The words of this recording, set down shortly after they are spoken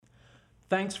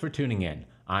Thanks for tuning in.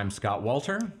 I'm Scott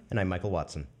Walter. And I'm Michael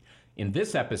Watson. In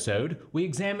this episode, we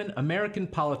examine American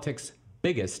politics'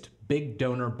 biggest big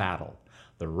donor battle,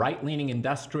 the right-leaning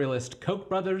industrialist Koch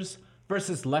brothers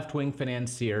versus left-wing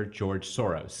financier George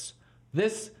Soros.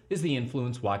 This is the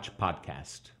Influence Watch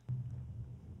podcast.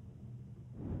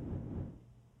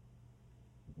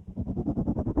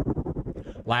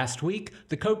 Last week,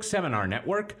 the Koch Seminar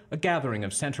Network, a gathering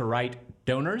of center-right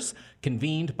donors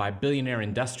convened by billionaire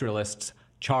industrialists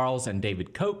Charles and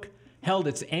David Koch, held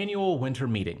its annual winter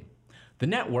meeting. The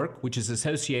network, which is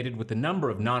associated with a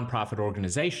number of nonprofit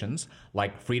organizations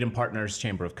like Freedom Partners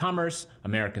Chamber of Commerce,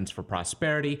 Americans for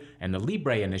Prosperity, and the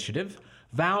Libre Initiative,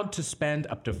 vowed to spend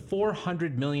up to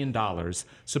 $400 million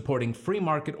supporting free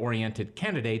market-oriented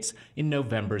candidates in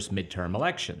November's midterm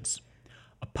elections.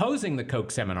 Opposing the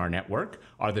Koch Seminar Network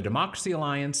are the Democracy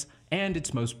Alliance and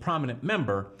its most prominent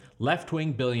member,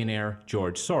 left-wing billionaire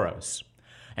George Soros.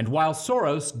 And while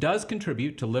Soros does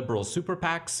contribute to liberal super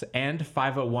PACs and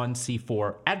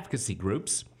 501c4 advocacy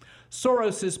groups,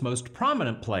 Soros's most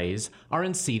prominent plays are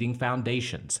in seeding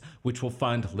foundations, which will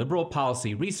fund liberal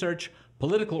policy research,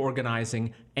 political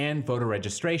organizing, and voter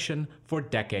registration for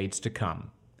decades to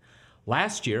come.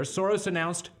 Last year, Soros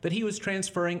announced that he was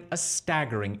transferring a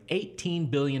staggering $18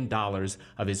 billion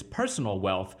of his personal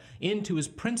wealth into his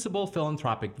principal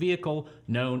philanthropic vehicle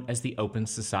known as the Open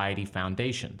Society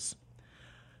Foundations.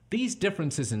 These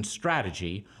differences in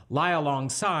strategy lie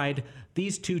alongside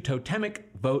these two totemic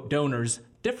vote donors'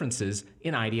 differences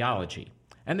in ideology,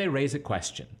 and they raise a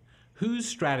question. Whose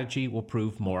strategy will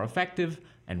prove more effective,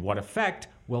 and what effect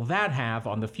will that have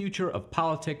on the future of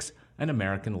politics and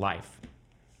American life?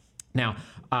 Now,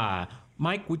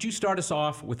 Mike, would you start us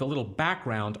off with a little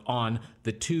background on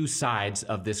the two sides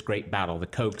of this great battle, the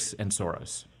Kochs and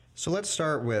Soros? So let's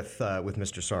start with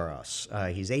Mr.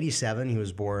 Soros. He's 87. He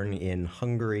was born in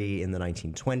Hungary in the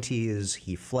 1920s.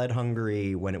 He fled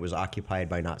Hungary when it was occupied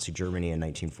by Nazi Germany in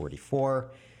 1944,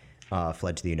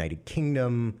 fled to the United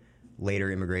Kingdom,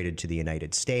 later immigrated to the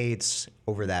United States.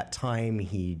 Over that time,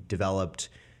 he developed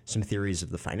some theories of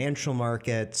the financial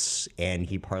markets, and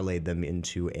he parlayed them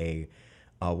into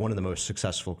one of the most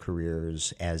successful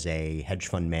careers as a hedge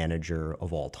fund manager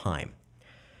of all time.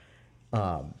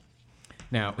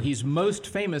 Now, he's most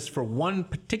famous for one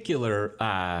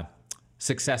particular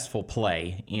successful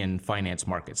play in finance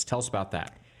markets. Tell us about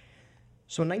that.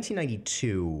 So in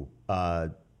 1992,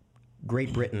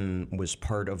 Great Britain was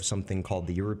part of something called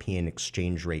the European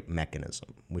Exchange Rate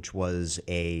Mechanism, which was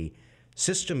a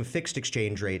system of fixed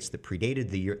exchange rates that preceded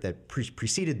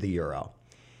the euro,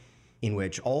 in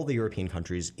which all the European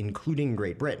countries, including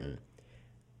Great Britain,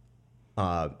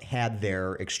 had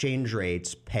their exchange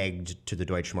rates pegged to the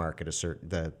Deutsche Mark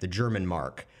the German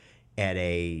mark at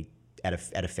a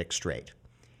fixed rate.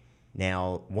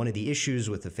 Now, one of the issues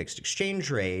with the fixed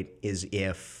exchange rate is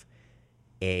if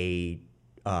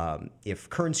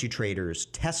currency traders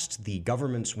test the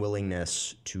government's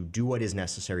willingness to do what is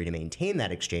necessary to maintain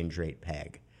that exchange rate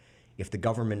peg, if the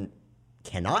government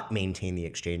cannot maintain the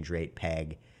exchange rate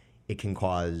peg, it can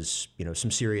cause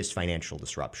some serious financial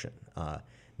disruption.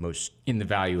 In the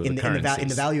value of the currency. In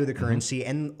the value of the currency,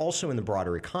 and also in the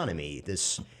broader economy.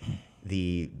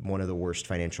 One of the worst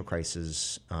financial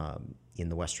crises in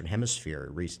the Western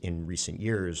Hemisphere in recent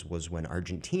years was when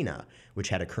Argentina, which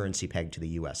had a currency pegged to the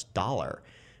U.S. dollar,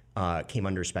 came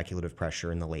under speculative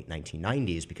pressure in the late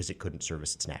 1990s because it couldn't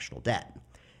service its national debt.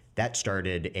 That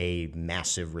started a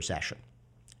massive recession.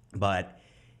 But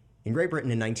in Great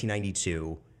Britain in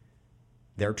 1992,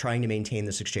 they're trying to maintain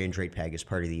this exchange rate peg as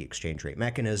part of the exchange rate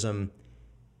mechanism.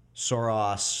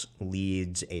 Soros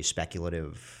leads a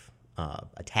speculative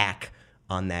attack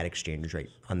on that exchange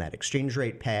rate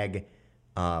peg,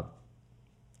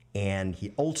 and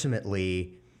he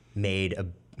ultimately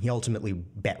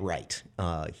bet right.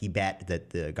 He bet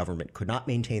that the government could not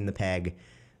maintain the peg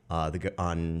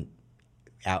under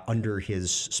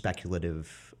his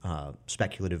speculative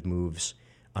moves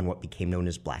on what became known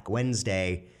as Black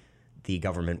Wednesday. The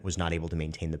government was not able to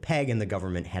maintain the peg, and the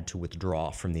government had to withdraw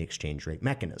from the exchange rate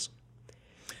mechanism.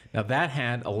 Now, that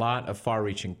had a lot of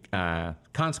far-reaching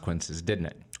consequences, didn't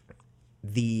it?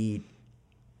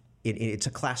 It's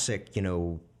a classic,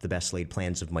 the best laid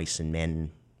plans of mice and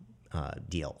men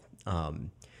deal.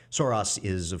 Soros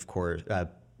is, of course,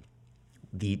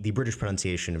 the British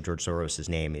pronunciation of George Soros'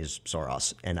 name is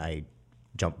Soros, and I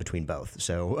jump between both,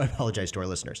 so I apologize to our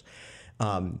listeners.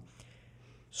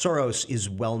 Soros is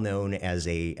well known as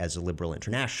a liberal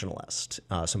internationalist,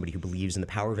 somebody who believes in the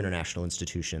power of international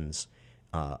institutions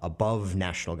above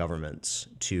national governments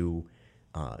to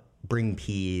bring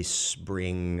peace,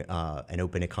 bring an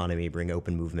open economy, bring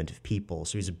open movement of people.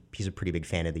 So he's a pretty big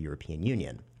fan of the European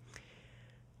Union.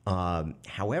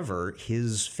 However,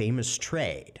 his famous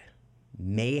trade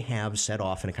may have set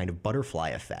off in a kind of butterfly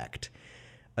effect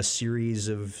a series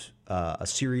of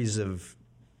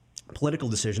political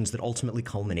decisions that ultimately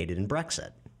culminated in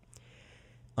Brexit.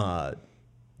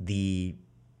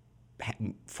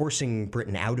 Forcing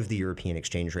Britain out of the European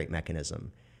exchange rate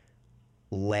mechanism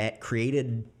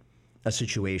created a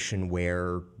situation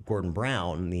where Gordon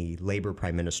Brown, the Labour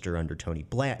Prime Minister under Tony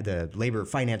Blair, the Labour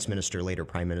Finance Minister, later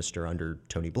Prime Minister under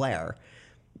Tony Blair,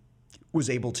 was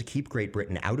able to keep Great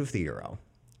Britain out of the euro.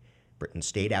 Britain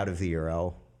stayed out of the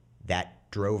euro.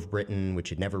 That drove Britain, which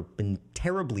had never been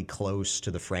terribly close to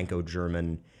the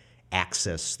Franco-German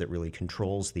axis that really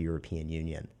controls the European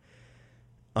Union,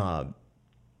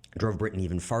 drove Britain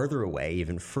even farther away,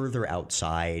 even further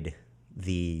outside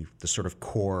the sort of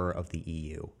core of the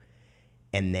EU.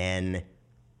 And then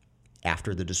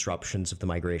after the disruptions of the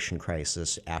migration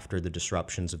crisis, after the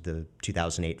disruptions of the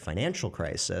 2008 financial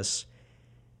crisis,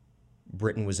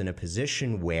 Britain was in a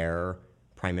position where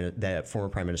the former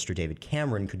Prime Minister David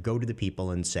Cameron could go to the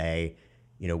people and say,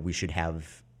 we should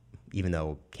have, even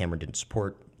though Cameron didn't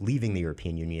support leaving the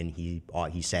European Union, he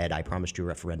said, I promised you a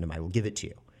referendum, I will give it to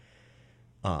you.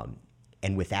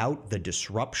 And without the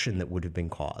disruption that would have been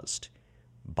caused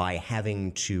by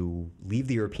having to leave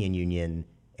the European Union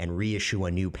and reissue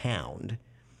a new pound,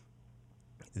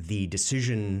 the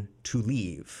decision to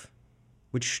leave,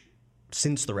 which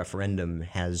since the referendum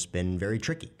has been very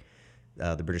tricky.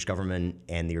 The British government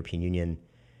and the European Union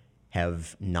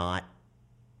have not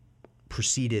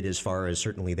proceeded as far as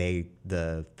certainly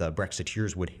the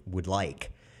Brexiteers would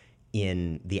like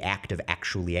in the act of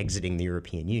actually exiting the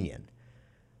European Union.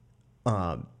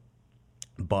 But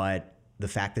the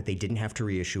fact that they didn't have to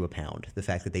reissue a pound, the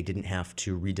fact that they didn't have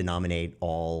to redenominate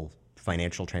all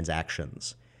financial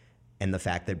transactions, and the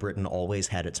fact that Britain always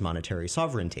had its monetary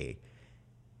sovereignty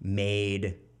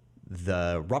made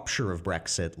the rupture of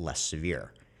Brexit less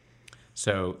severe.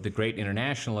 So the great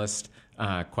internationalist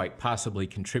quite possibly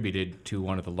contributed to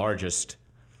one of the largest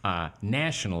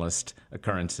nationalist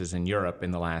occurrences in Europe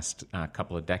in the last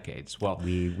couple of decades. Well,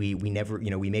 we never,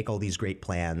 we make all these great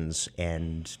plans,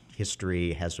 and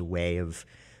history has a way of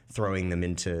throwing them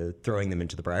into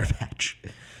the briar patch.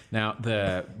 Now,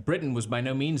 Britain was by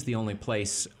no means the only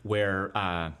place where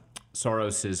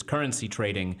Soros's currency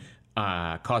trading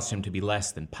caused him to be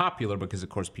less than popular, because, of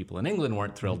course, people in England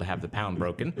weren't thrilled to have the pound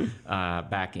broken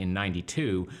back in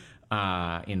 '92.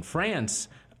 In France,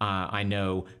 I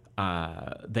know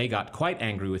they got quite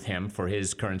angry with him for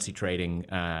his currency trading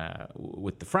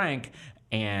with the franc,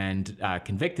 and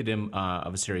convicted him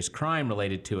of a serious crime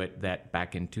related to it that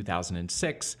back in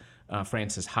 2006,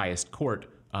 France's highest court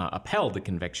upheld the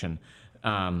conviction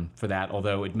for that,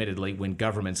 although admittedly when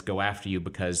governments go after you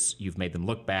because you've made them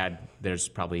look bad, there's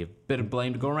probably a bit of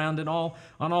blame to go around on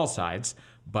all sides.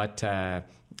 But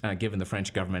given the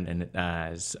French government and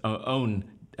its own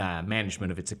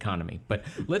management of its economy. But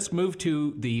let's move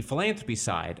to the philanthropy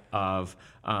side of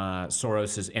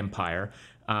Soros's empire.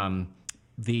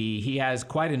 He has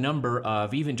quite a number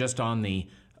of, even just on the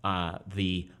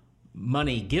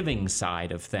money-giving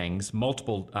side of things,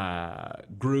 multiple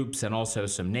groups, and also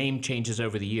some name changes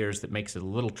over the years that makes it a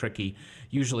little tricky.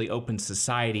 Usually Open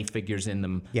Society figures in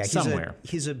them somewhere.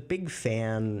 He's a big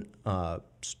fan,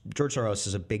 George Soros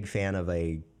is a big fan of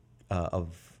a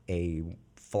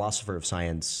philosopher of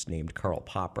science named Karl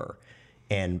Popper.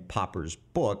 And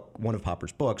one of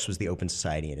Popper's books was The Open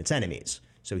Society and Its Enemies.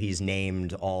 So he's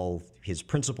named all his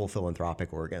principal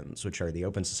philanthropic organs, which are the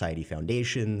Open Society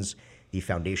Foundations, the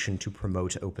Foundation to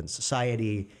Promote Open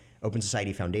Society. Open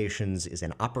Society Foundations is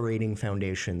an operating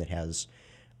foundation that has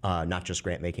not just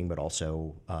grant-making, but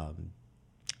also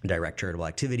direct charitable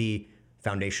activity.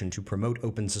 Foundation to Promote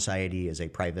Open Society is a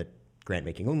private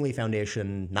grant-making only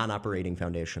foundation, non-operating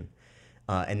foundation.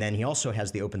 And then he also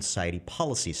has the Open Society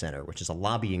Policy Center, which is a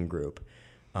lobbying group,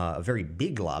 a very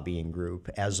big lobbying group.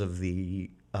 As of the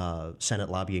Senate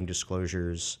lobbying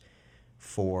disclosures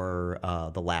for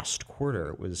the last quarter,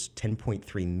 it was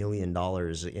 $10.3 million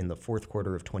in the fourth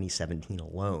quarter of 2017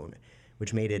 alone,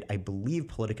 which made it, I believe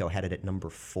Politico had it at number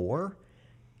 4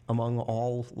 among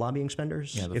all lobbying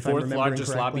spenders. Yeah, the fourth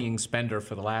largest lobbying spender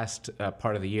for the last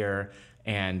part of the year.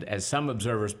 And as some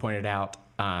observers pointed out,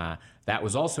 that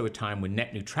was also a time when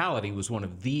net neutrality was one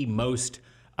of the most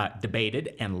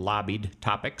debated and lobbied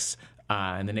topics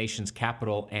in the nation's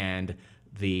capital. And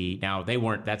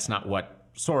that's not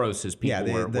what Soros's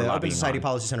people were lobbying the Open Society on.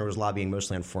 Policy Center was lobbying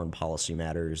mostly on foreign policy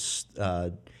matters,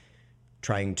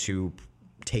 trying to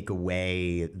take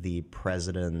away the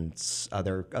president's.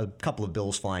 There are a couple of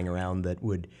bills flying around that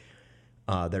would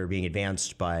that are being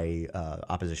advanced by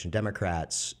opposition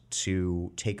Democrats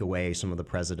to take away some of the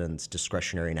president's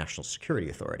discretionary national security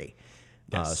authority,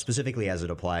 specifically as it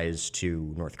applies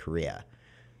to North Korea.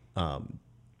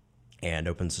 And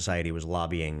Open Society was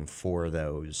lobbying for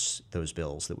those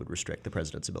bills that would restrict the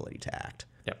president's ability to act.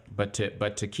 Yep.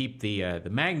 But to keep the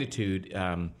magnitude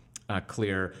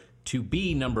clear, to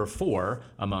be number 4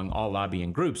 among all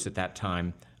lobbying groups at that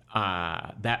time,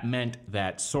 that meant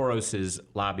that Soros's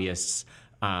lobbyists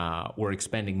were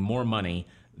expending more money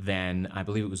than, I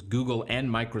believe it was Google and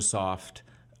Microsoft.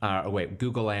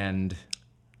 Google and, do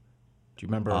you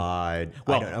remember? I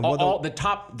don't know.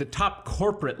 The top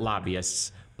corporate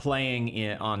lobbyists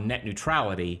playing on net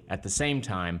neutrality at the same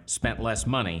time spent less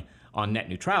money on net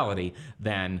neutrality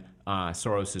than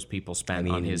Soros's people spent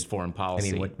on his foreign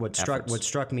policy. What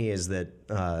struck me is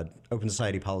that Open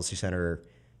Society Policy Center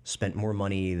spent more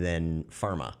money than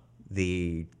PhRMA,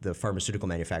 the pharmaceutical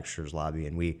manufacturers lobby,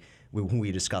 and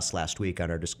we discussed last week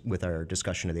on with our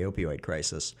discussion of the opioid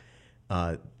crisis.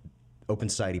 Open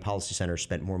Society Policy Center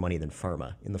spent more money than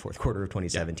PhRMA in the fourth quarter of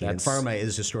 2017, and PhRMA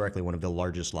is historically one of the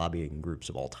largest lobbying groups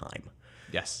of all time.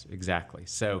 Yes, exactly.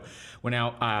 So we're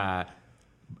now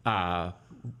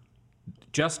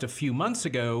just a few months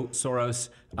ago, Soros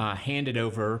handed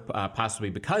over, possibly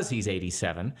because he's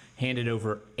 87, handed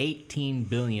over $18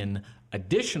 billion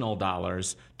additional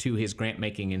dollars to his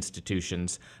grant-making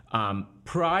institutions.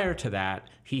 Prior to that,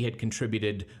 he had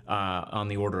contributed on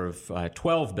the order of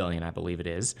 $12 billion, I believe it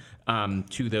is,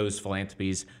 to those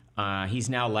philanthropies. He's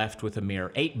now left with a mere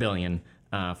 $8 billion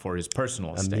for his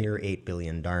personal estate. A mere $8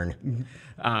 billion, darn.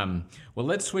 Well,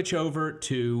 let's switch over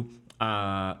to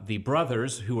the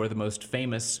brothers, who are the most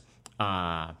famous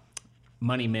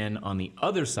money men on the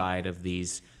other side of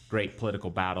these great political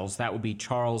battles. That would be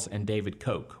Charles and David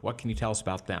Koch. What can you tell us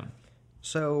about them?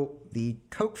 So the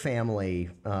Koch family,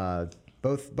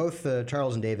 both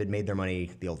Charles and David made their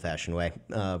money the old-fashioned way,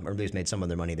 or at least made some of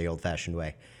their money the old-fashioned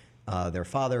way. Their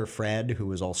father, Fred, who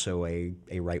was also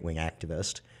a right-wing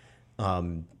activist,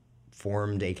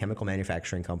 formed a chemical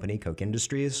manufacturing company, Koch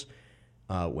Industries.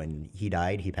 When he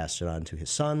died, he passed it on to his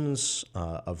sons,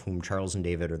 of whom Charles and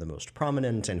David are the most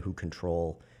prominent and who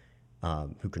control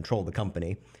the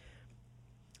company.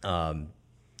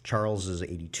 Charles is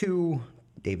 82.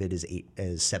 David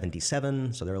is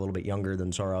 77, so they're a little bit younger than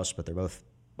Soros, but they're both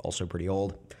also pretty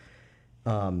old.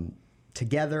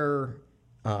 Together,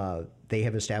 they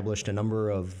have established a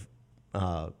number of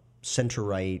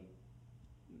center-right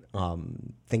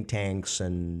think tanks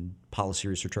and policy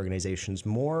research organizations.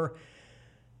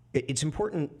 It's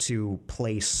important to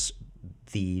place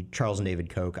the Charles and David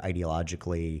Koch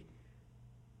ideologically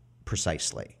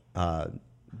precisely.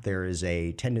 There is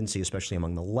a tendency, especially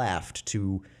among the left,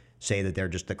 to say that they're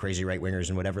just the crazy right-wingers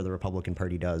and whatever the Republican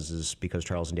Party does is because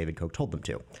Charles and David Koch told them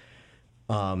to.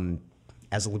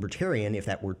 As a libertarian, if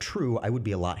that were true, I would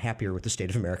be a lot happier with the state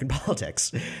of American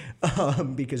politics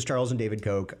because Charles and David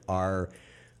Koch are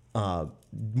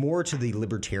more to the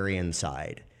libertarian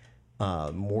side,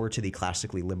 more to the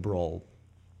classically liberal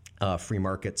free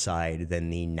market side than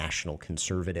the national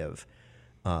conservative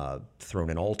thrown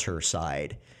an altar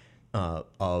side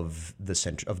of the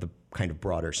center, of the kind of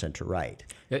broader center right.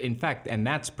 In fact, and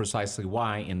that's precisely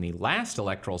why in the last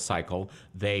electoral cycle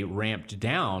they ramped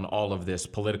down all of this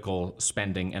political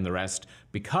spending and the rest,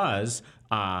 because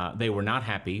they were not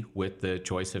happy with the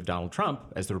choice of Donald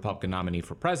Trump as the Republican nominee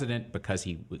for president because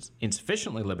he was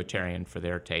insufficiently libertarian for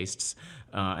their tastes.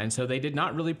 And so they did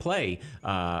not really play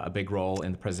a big role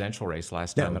in the presidential race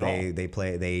last time at all.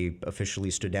 They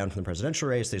officially stood down from the presidential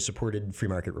race. They supported more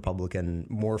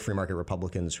free market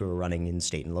Republicans who were running in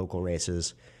state and local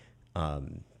races. I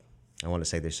want to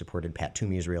say they supported Pat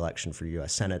Toomey's reelection for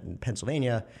U.S. Senate in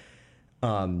Pennsylvania.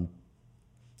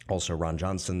 Also Ron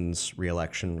Johnson's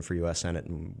reelection for U.S. Senate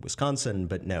in Wisconsin,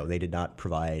 but no, they did not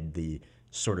provide the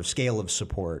sort of scale of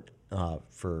support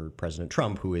for President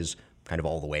Trump, who is kind of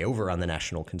all the way over on the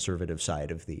national conservative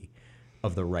side of the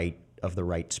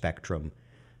right spectrum.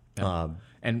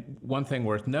 And one thing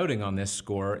worth noting on this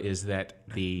score is that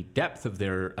the depth of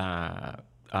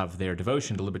their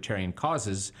devotion to libertarian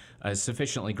causes is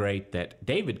sufficiently great that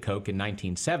David Koch in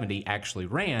 1970 actually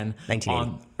ran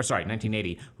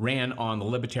 1980 ran on the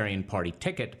Libertarian Party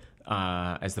ticket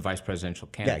as the vice presidential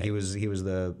candidate. Yeah, he was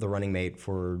the running mate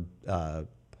for I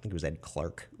think it was Ed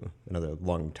Clark, another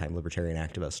longtime libertarian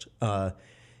activist,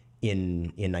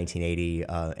 in 1980,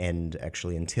 and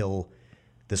actually until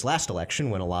this last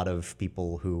election, when a lot of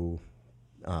people who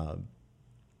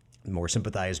more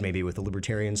sympathized maybe with the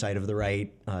libertarian side of the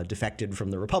right, defected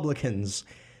from the Republicans,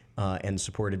 and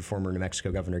supported former New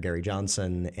Mexico Governor Gary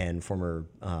Johnson and former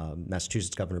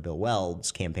Massachusetts Governor Bill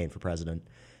Weld's campaign for president.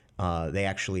 They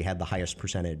actually had the highest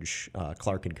percentage.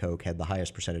 Clark and Koch had the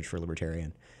highest percentage for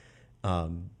libertarian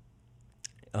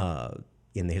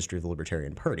in the history of the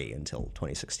Libertarian Party until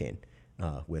 2016,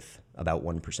 with about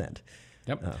 1%.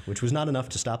 Yep. Which was not enough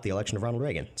to stop the election of Ronald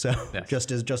Reagan. So Yes.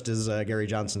 just as Gary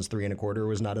Johnson's 3 1/4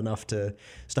 was not enough to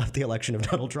stop the election of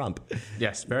Donald Trump.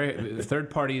 Yes,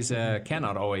 third parties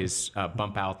cannot always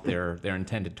bump out their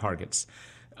intended targets.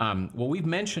 Well, we've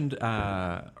mentioned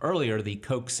earlier the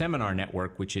Koch Seminar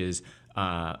Network, which is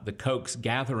the Kochs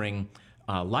gathering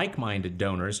like-minded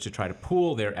donors to try to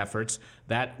pool their efforts.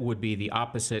 That would be the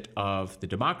opposite of the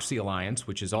Democracy Alliance,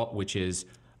 which is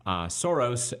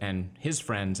Soros and his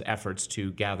friends' efforts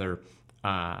to gather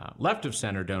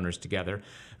left-of-center donors together.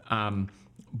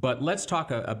 But let's talk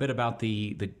a bit about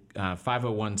the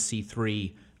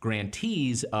 501c3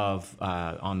 grantees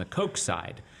on the Koch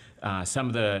side. Some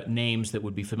of the names that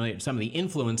would be familiar, some of the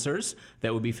influencers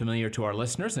that would be familiar to our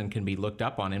listeners and can be looked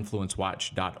up on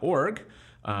influencewatch.org.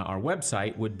 Our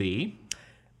website would be...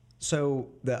 So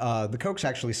the Kochs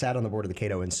actually sat on the board of the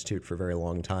Cato Institute for a very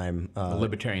long time. leading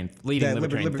libertarian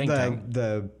think tank.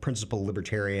 The principal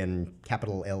libertarian,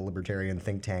 capital L libertarian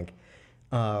think tank,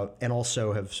 and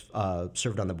also have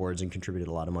served on the boards and contributed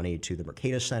a lot of money to the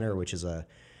Mercatus Center, which is a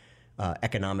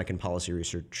economic and policy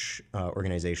research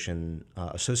organization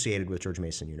associated with George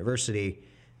Mason University,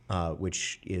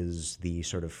 which is the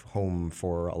sort of home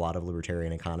for a lot of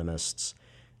libertarian economists.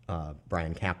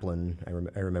 Brian Kaplan,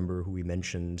 I remember, who we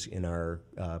mentioned in our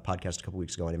podcast a couple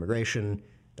weeks ago on immigration.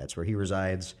 That's where he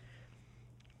resides.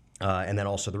 And then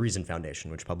also the Reason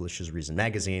Foundation, which publishes Reason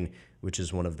Magazine, which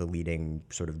is one of the leading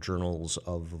sort of journals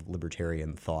of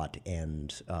libertarian thought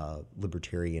and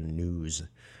libertarian news,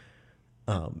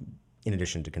 in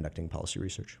addition to conducting policy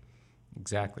research.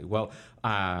 Exactly. Well,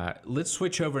 let's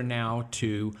switch over now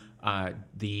to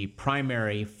the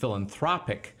primary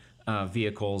philanthropic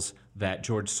vehicles that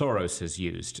George Soros has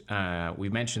used. We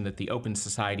mentioned that the Open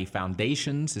Society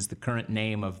Foundations is the current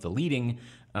name of the leading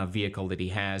vehicle that he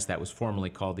has. That was formerly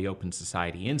called the Open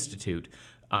Society Institute.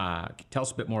 Tell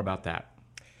us a bit more about that.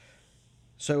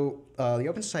 So the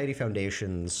Open Society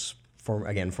Foundations,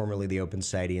 formerly the Open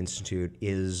Society Institute,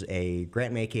 is a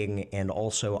grant-making and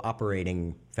also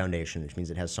operating foundation, which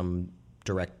means it has some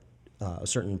a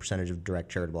certain percentage of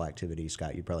direct charitable activity.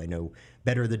 Scott, you probably know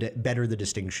better the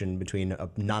distinction between a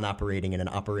non-operating and an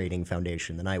operating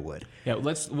foundation than I would. Yeah,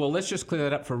 let's just clear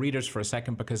that up for readers for a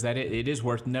second, because it is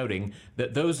worth noting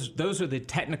that those are the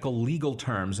technical legal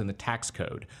terms in the tax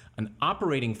code. An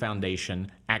operating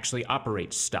foundation actually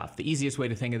operates stuff. The easiest way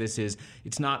to think of this is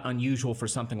it's not unusual for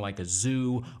something like a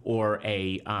zoo or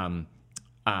a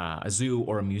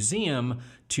museum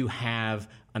to have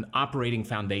an operating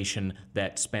foundation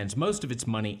that spends most of its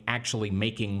money actually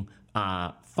making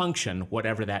function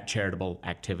whatever that charitable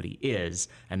activity is,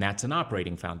 and that's an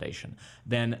operating foundation.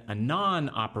 Then a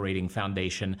non-operating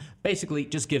foundation basically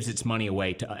just gives its money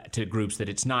away to groups that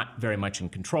it's not very much in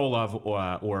control of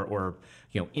or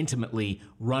intimately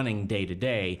running day to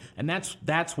day, and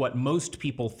that's what most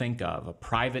people think of, a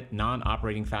private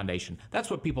non-operating foundation. That's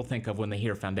what people think of when they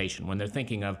hear foundation, when they're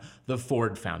thinking of the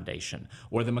Ford Foundation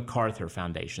or the MacArthur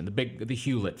Foundation, the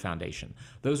Hewlett Foundation.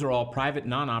 Those are all private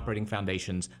non-operating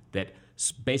foundations that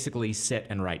basically sit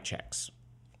and write checks.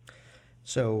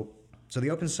 So the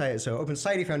Open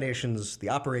Society Foundations, the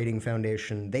operating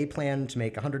foundation, they plan to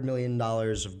make $100 million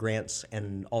of grants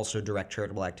and also direct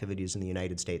charitable activities in the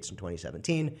United States in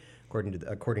 2017,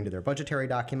 according to their budgetary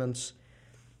documents.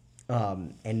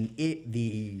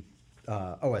 The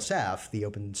OSF, the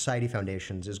Open Society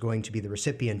Foundations, is going to be the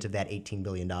recipient of that $18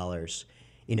 billion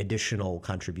in additional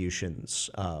contributions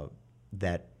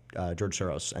that George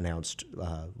Soros announced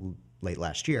late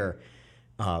last year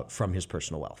from his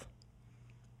personal wealth.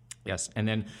 Yes, and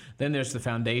then there's the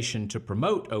Foundation to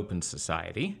Promote Open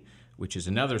Society, which is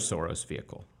another Soros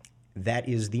vehicle. That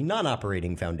is the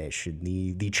non-operating foundation,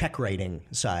 the check writing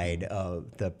side,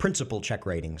 the principal check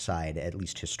writing side, at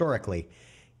least historically,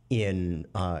 in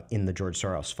the George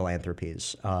Soros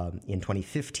philanthropies. In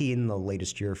 2015, the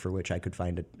latest year for which I could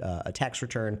find a tax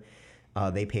return,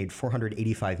 they paid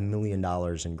 $485 million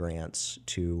in grants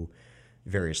to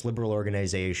various liberal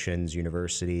organizations,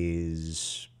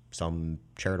 universities, some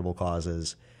charitable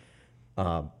causes.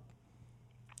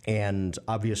 And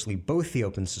obviously both the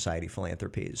Open Society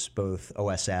philanthropies, both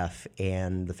OSF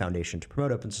and the Foundation to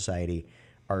Promote Open Society,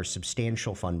 are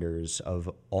substantial funders of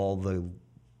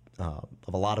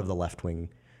a lot of the left-wing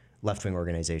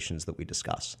organizations that we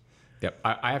discuss. Yep.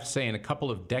 I have to say, in a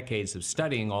couple of decades of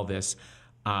studying all this,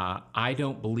 I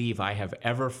don't believe I have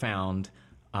ever found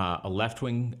a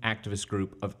left-wing activist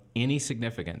group of any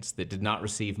significance that did not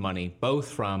receive money, both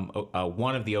from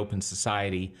one of the Open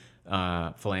Society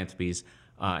philanthropies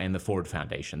and the Ford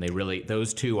Foundation.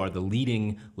 Those two are the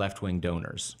leading left-wing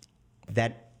donors.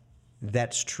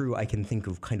 That's true. I can think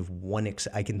of one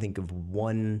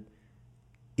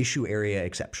issue area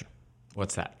exception.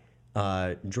 What's that?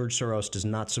 George Soros does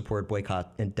not support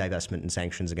boycott and divestment and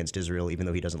sanctions against Israel, even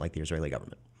though he doesn't like the Israeli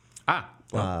government.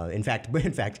 Well. In fact,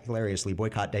 hilariously,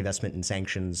 boycott, divestment, and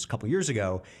sanctions. A couple years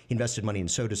ago, he invested money in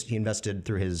SodaStream. He invested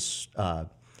through his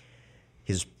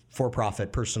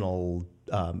for-profit personal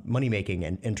money-making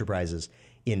enterprises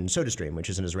in SodaStream, which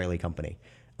is an Israeli company.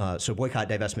 So boycott,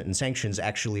 divestment, and sanctions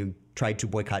actually tried to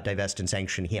boycott, divest, and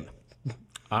sanction him.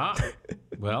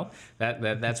 Well,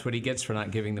 that's what he gets for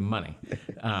not giving them money.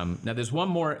 Now, there's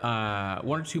one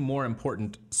or two more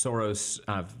important Soros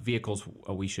vehicles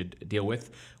we should deal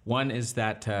with. One is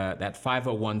that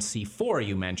 501c4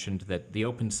 you mentioned, that the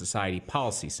Open Society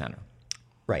Policy Center.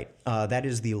 Right. That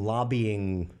is the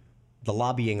lobbying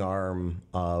arm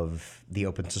of the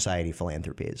Open Society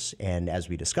philanthropies. And as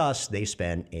we discussed, they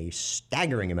spent a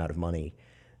staggering amount of money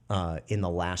in the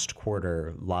last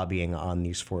quarter lobbying on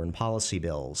these foreign policy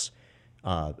bills.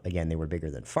 Again, they were bigger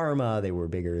than pharma. They were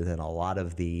bigger than a lot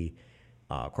of the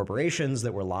corporations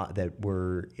that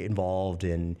were involved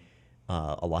in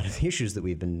a lot of the issues that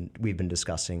we've been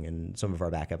discussing in some of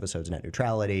our back episodes, net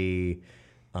neutrality,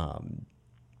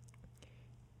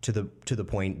 to the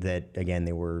point that, again,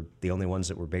 they were the only ones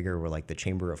that were bigger were like the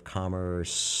Chamber of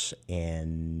Commerce,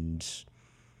 and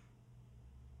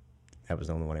that was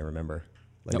the only one I remember.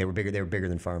 Like, They were bigger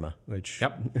than pharma, which...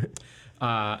 Yep.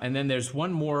 And then there's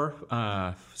one more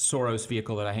Soros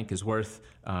vehicle that I think is worth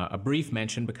a brief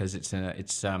mention, because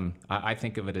I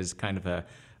think of it as kind of a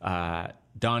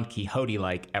Don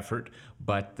Quixote-like effort,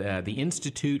 but the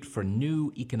Institute for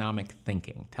New Economic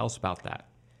Thinking. Tell us about that.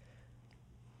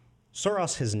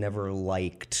 Soros has never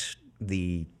liked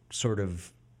the sort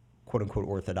of quote-unquote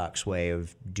orthodox way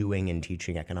of doing and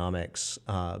teaching economics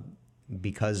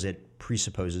because it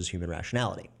presupposes human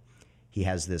rationality. He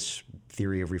has this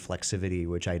theory of reflexivity,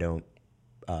 which I'm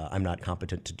not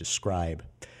competent to describe.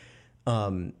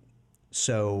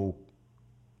 So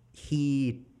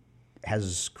he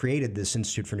has created this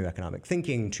Institute for New Economic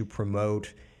Thinking to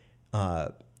promote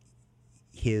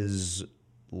his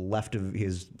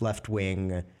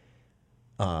left-wing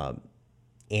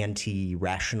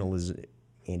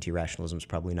anti-rationalism is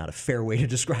probably not a fair way to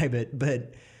describe it,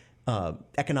 but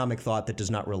economic thought that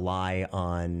does not rely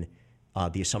on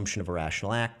the assumption of a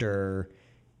rational actor.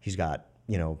 He's got,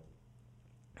 I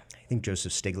think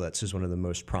Joseph Stiglitz is one of the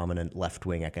most prominent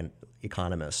left-wing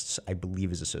economists, I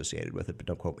believe, is associated with it, but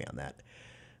don't quote me on that.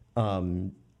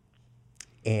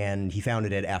 And he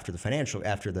founded it after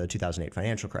the 2008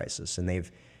 financial crisis, and they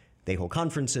hold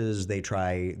conferences. They're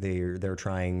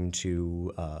trying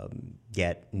to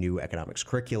get new economics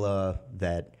curricula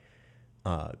that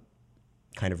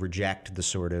kind of reject the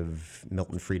sort of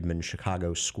Milton Friedman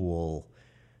Chicago school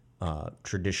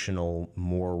traditional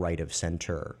more right of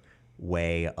center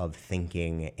way of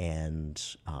thinking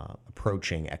and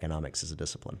approaching economics as a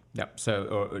discipline. Yep.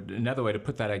 So another way to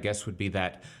put that, I guess, would be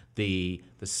that the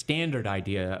standard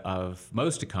idea of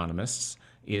most economists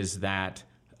is that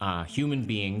human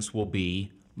beings will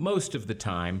be, most of the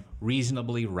time,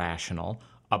 reasonably rational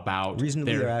about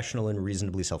rational and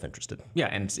reasonably self-interested. Yeah,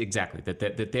 and exactly that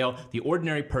the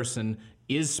ordinary person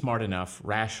is smart enough,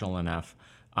 rational enough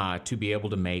to be able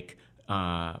to make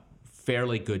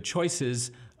fairly good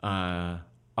choices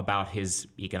about his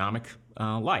economic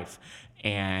life.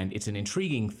 And it's an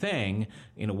intriguing thing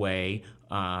in a way.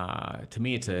 To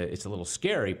me, it's a little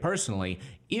scary personally.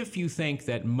 If you think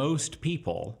that most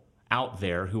people out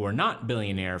there who are not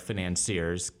billionaire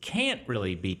financiers can't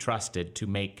really be trusted to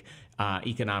make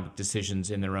economic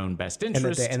decisions in their own best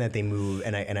interest, and that they move,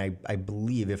 and I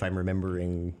believe, if I'm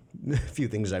remembering a few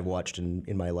things I've watched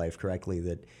in my life correctly,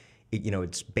 that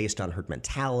it's based on herd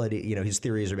mentality. His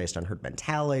theories are based on herd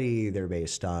mentality. They're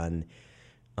based on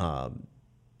kind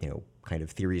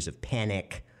of theories of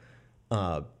panic.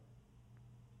 It's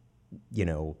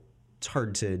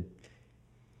hard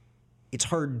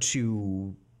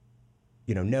to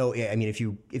know. I mean,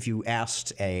 if you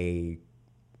asked a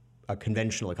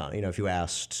conventional economist, if you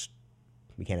asked,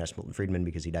 we can't ask Milton Friedman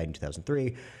because he died in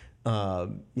 2003.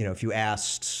 If you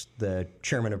asked the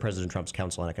chairman of President Trump's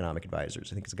Council on Economic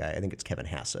Advisors, I think it's Kevin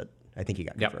Hassett. I think he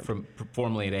got confirmed.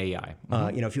 Formerly at AEI.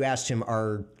 Mm-hmm. If you asked him,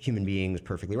 are human beings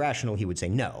perfectly rational, he would say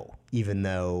no, even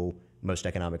though most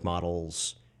economic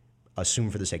models assume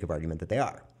for the sake of argument that they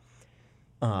are.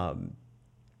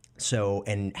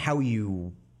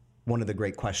 One of the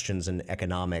great questions in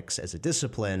economics as a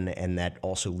discipline, and that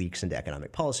also leaks into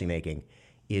economic policymaking,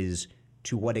 is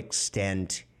to what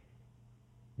extent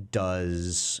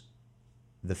does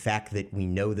the fact that we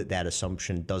know that that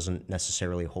assumption doesn't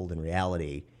necessarily hold in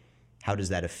reality, how does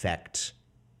that affect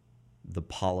the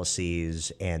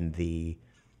policies and the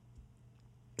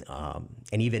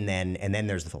and then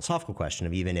there's the philosophical question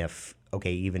of even if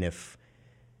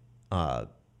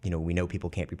we know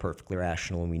people can't be perfectly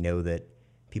rational, and we know that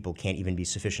people can't even be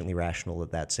sufficiently rational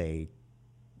that that's a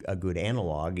good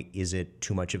analog, is it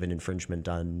too much of an infringement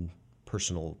on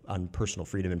personal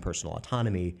freedom and personal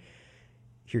autonomy?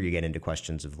 Here you get into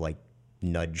questions of like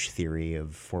nudge theory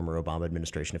of former Obama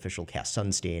administration official Cass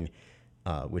Sunstein,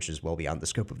 which is well beyond the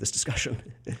scope of this discussion.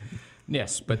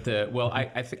 Yes, but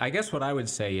I guess what I would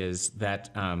say is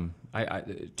that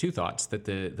two thoughts: that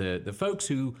the folks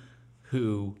who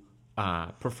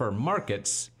prefer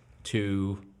markets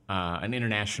to an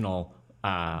international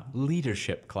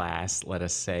leadership class, let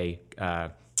us say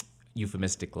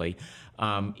euphemistically,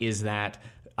 is that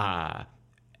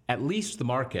at least the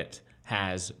market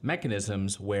has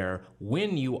mechanisms where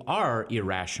when you are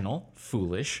irrational,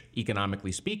 foolish,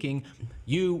 economically speaking,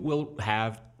 you will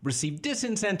receive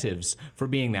disincentives for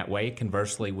being that way.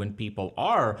 Conversely, when people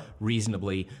are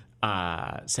reasonably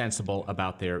sensible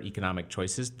about their economic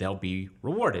choices, they'll be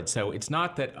rewarded. So it's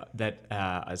not that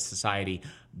a society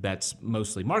that's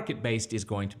mostly market-based is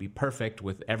going to be perfect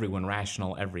with everyone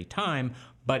rational every time,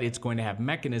 but it's going to have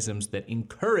mechanisms that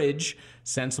encourage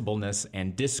sensibleness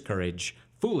and discourage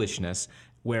foolishness.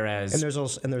 Whereas there's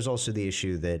also the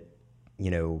issue that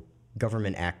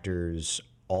government actors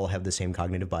all have the same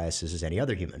cognitive biases as any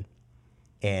other human,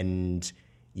 and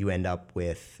you end up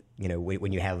with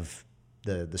when you have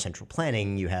the central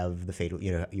planning, you have the fatal,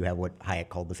 you have what Hayek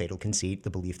called the fatal conceit, the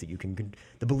belief that you can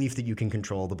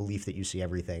control, the belief that you see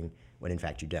everything when in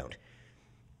fact you don't.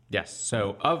 Yes.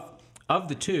 So of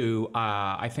the two,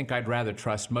 I think I'd rather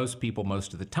trust most people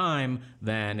most of the time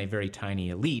than a very tiny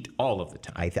elite all of the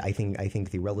time. I think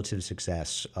the relative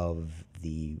success of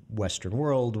the Western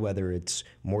world, whether it's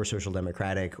more social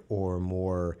democratic or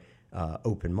more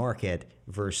open market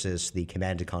versus the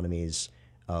command economies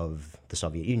of the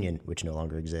Soviet Union, which no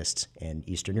longer exists, and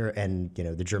Eastern Europe, and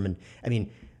the German. I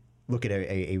mean, look at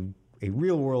a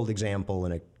real world example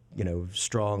in a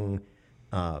strong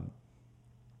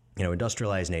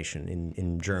industrialized nation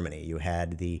in Germany. You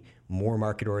had the more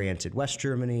market oriented West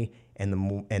Germany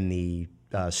and the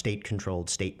state controlled,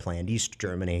 state planned East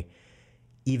Germany.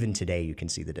 Even today, you can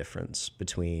see the difference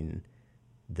between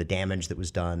the damage that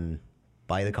was done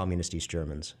by the communist East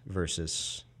Germans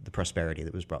versus the prosperity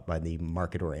that was brought by the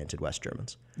market-oriented West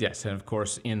Germans. Yes, and of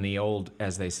course, in the old,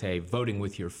 as they say, voting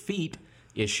with your feet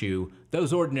issue,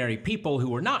 those ordinary people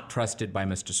who were not trusted by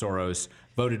Mr. Soros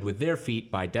voted with their feet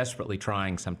by desperately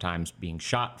trying, sometimes being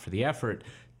shot for the effort,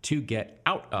 to get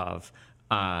out of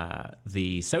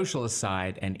the socialist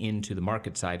side and into the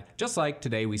market side, just like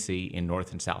today we see in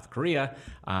North and South Korea.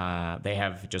 They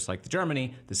have, just like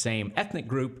Germany, the same ethnic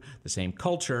group, the same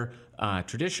culture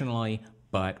traditionally,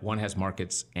 but one has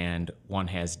markets and one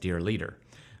has dear leader.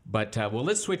 But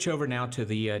let's switch over now to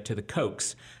the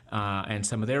Kochs and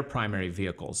some of their primary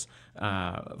vehicles.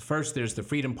 First, there's the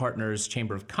Freedom Partners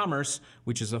Chamber of Commerce,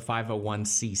 which is a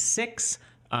 501c6,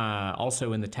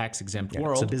 also in the tax-exempt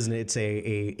world. It's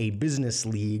a business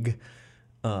league,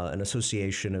 an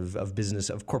association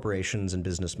of corporations and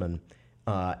businessmen,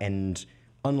 and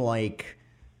unlike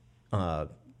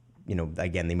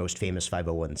again, the most famous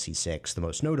 501c6, the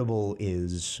most notable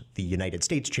is the United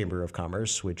States Chamber of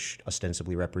Commerce, which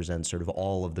ostensibly represents sort of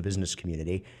all of the business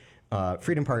community.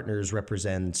 Freedom Partners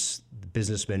represents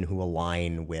businessmen who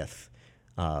align with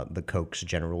the Koch's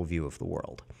general view of the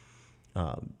world.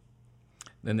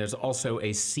 Then there's also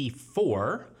a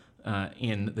C4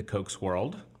 in the Koch's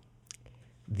world.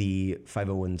 The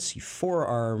 501c4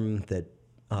 arm that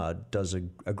does a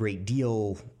great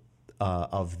deal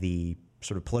of the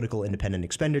sort of political independent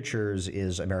expenditures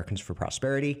is Americans for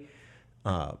Prosperity.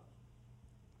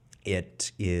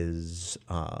 It is,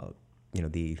 the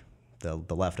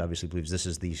left obviously believes this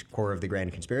is the core of the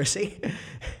grand conspiracy.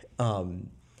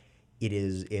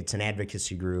 It's an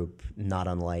advocacy group, not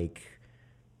unlike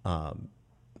those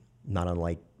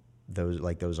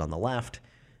on the left.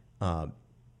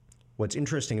 What's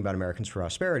interesting about Americans for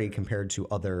Prosperity compared to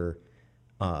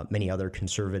many other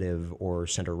conservative or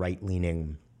center-right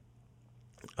leaning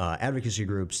advocacy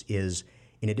groups is,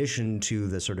 in addition to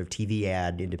the sort of TV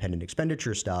ad independent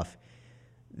expenditure stuff,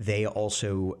 they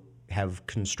also have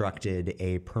constructed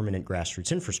a permanent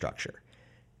grassroots infrastructure.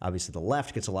 Obviously, the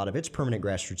left gets a lot of its permanent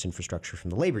grassroots infrastructure from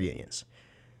the labor unions.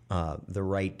 The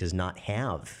right does not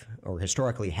have, or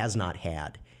historically has not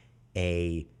had,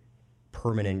 a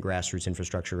permanent grassroots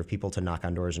infrastructure of people to knock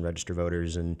on doors and register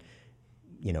voters and,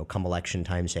 come election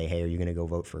time say, hey, are you going to go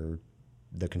vote for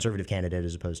the conservative candidate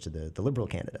as opposed to the liberal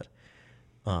candidate?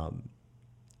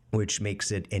 Which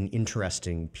makes it an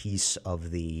interesting piece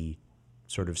of the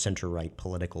sort of center-right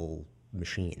political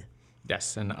machine.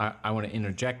 Yes, and I want to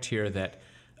interject here that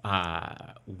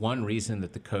one reason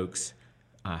that the Kochs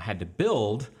had to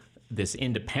build this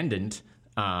independent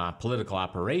political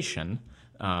operation,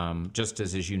 just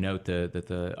as you note that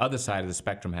the other side of the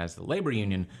spectrum has the labor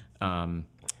union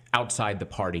outside the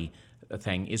party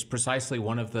thing, is precisely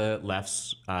one of the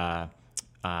left's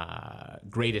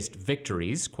greatest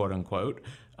victories, quote unquote,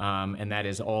 and that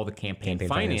is all the campaign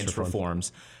finance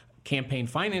reforms. Campaign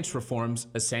finance reforms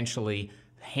essentially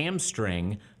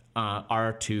hamstring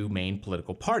our two main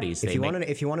political parties. If you want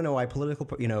to know why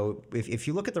if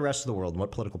you look at the rest of the world and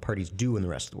what political parties do in the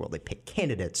rest of the world, they pick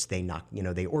candidates, they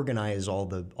they organize all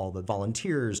the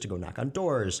volunteers to go knock on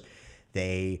doors,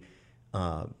 they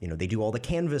do all the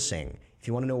canvassing. If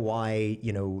you want to know why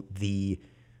the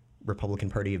Republican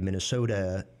Party of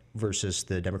Minnesota versus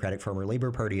the Democratic Farmer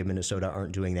Labor Party of Minnesota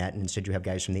aren't doing that, and instead you have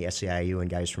guys from the SEIU and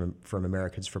guys from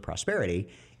Americans for Prosperity,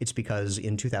 it's because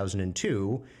in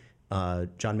 2002, John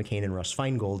McCain and Russ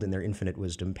Feingold, in their infinite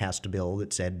wisdom, passed a bill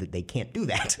that said that they can't do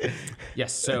that.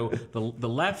 Yes, so the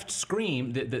left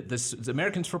screamed, the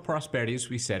Americans for Prosperity, as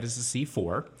we said, is the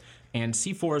C4, and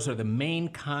C4s are the main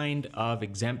kind of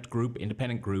exempt group,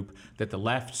 independent group, that the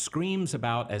left screams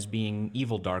about as being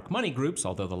evil dark money groups,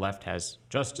 although the left has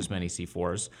just as many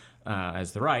C4s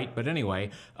as the right. But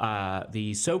anyway,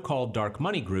 the so-called dark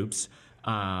money groups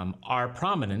are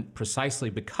prominent precisely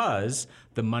because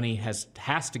the money has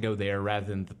to go there rather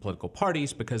than the political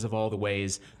parties, because of all the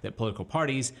ways that political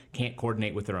parties can't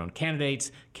coordinate with their own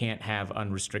candidates, can't have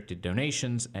unrestricted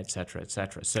donations, et cetera, et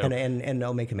cetera. So, and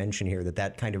I'll make a mention here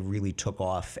that kind of really took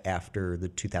off after the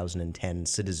 2010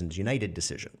 Citizens United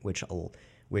decision,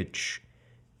 which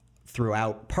threw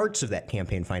out parts of that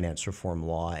campaign finance reform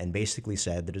law and basically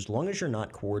said that as long as you're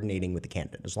not coordinating with the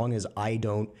candidate, as long as I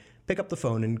don't pick up the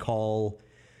phone and call,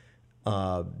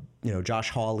 Josh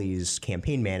Hawley's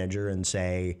campaign manager and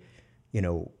say,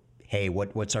 hey,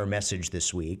 what's our message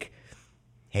this week?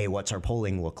 Hey, what's our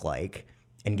polling look like?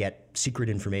 And get secret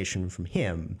information from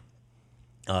him.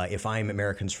 If I'm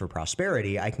Americans for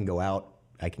Prosperity, I can go out,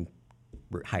 I can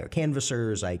hire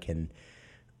canvassers, I can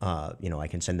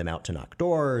send them out to knock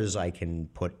doors, I can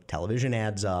put television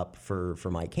ads up for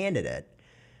my candidate.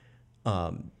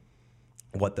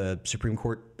 What the Supreme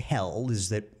Court held is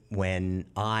that when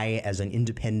I, as an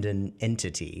independent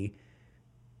entity,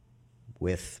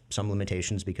 with some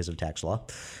limitations because of tax law,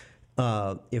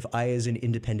 if I, as an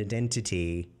independent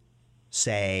entity,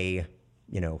 say,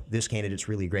 this candidate's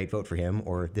really great, vote for him,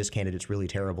 or this candidate's really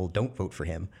terrible, don't vote for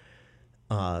him,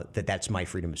 that's my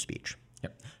freedom of speech.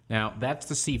 Yep. Now, that's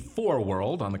the C4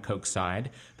 world on the Koch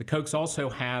side. The Kochs also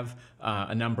have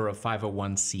a number of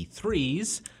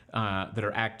 501c3s that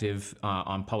are active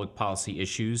on public policy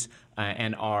issues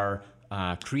and are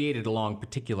created along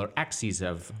particular axes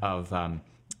of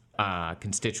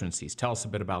constituencies. Tell us a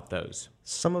bit about those.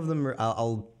 Some of them are,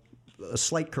 a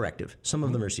slight corrective. Some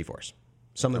of them are C4s.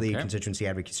 Some of the constituency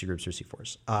advocacy groups are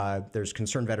C4s. There's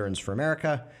Concerned Veterans for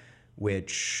America,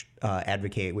 which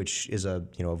is a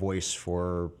voice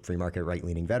for free market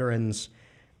right-leaning veterans.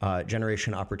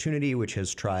 Generation Opportunity, which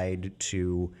has tried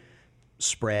to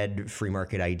spread free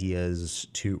market ideas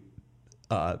to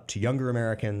younger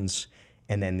Americans,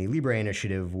 and then the Libre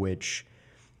Initiative, which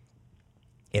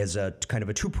is a kind of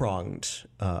a two-pronged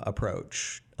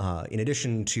approach. In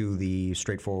addition to the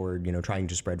straightforward, trying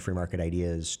to spread free market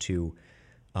ideas to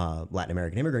Latin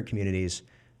American immigrant communities,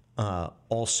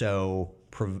 also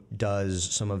does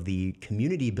some of the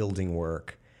community building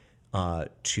work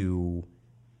to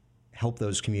help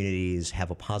those communities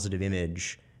have a positive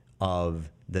image of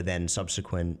the then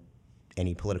subsequent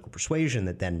any political persuasion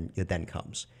that then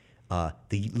comes.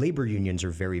 The labor unions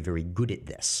are very, very good at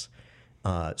this.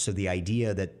 So the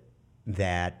idea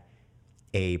that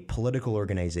a political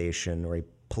organization or a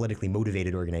politically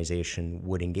motivated organization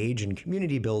would engage in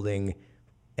community building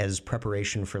as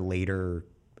preparation for later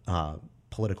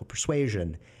political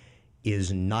persuasion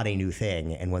is not a new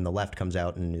thing. And when the left comes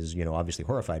out and is, obviously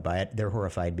horrified by it, they're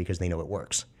horrified because they know it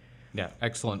works. Yeah,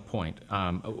 excellent point.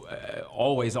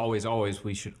 Always, always, always,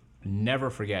 we should never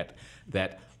forget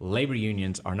that labor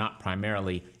unions are not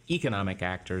primarily economic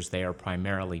actors, they are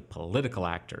primarily political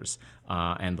actors.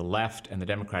 And the left and the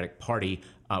Democratic Party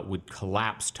would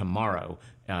collapse tomorrow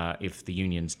if the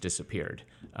unions disappeared.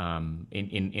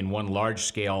 In one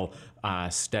large-scale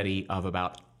study of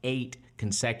about 8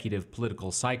 consecutive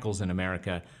political cycles in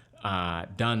America,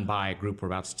 done by a group we're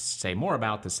about to say more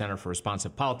about, the Center for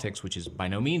Responsive Politics, which is by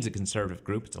no means a conservative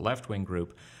group, it's a left-wing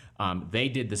group. They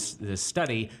did this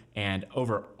study, and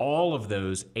over all of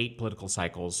those 8 political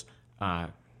cycles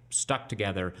stuck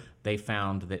together, they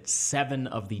found that 7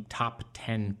 of the top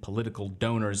 10 political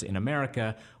donors in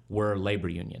America were labor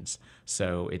unions.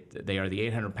 So they are the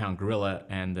 800-pound gorilla,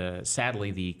 and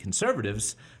sadly, the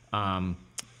conservatives are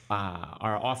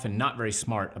often not very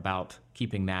smart about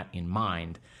keeping that in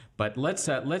mind. But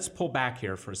let's pull back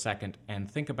here for a second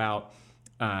and think about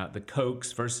the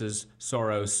Kochs versus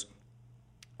Soros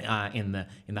in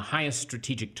the highest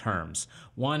strategic terms.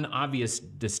 One obvious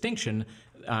distinction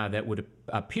that would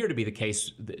appear to be the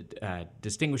case,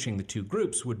 distinguishing the two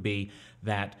groups, would be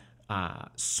that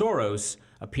Soros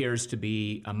appears to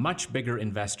be a much bigger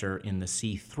investor in the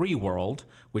C3 world,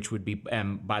 which would be,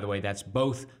 by the way, that's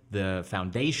both the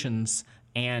foundations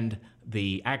and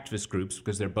the activist groups,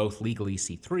 because they're both legally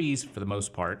C3s for the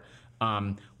most part,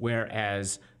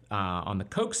 whereas on the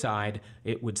Koch side,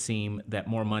 it would seem that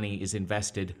more money is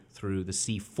invested through the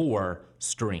C4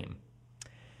 stream.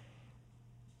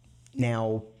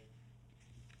 Now,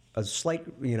 a slight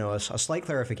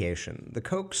clarification. The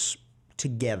Kochs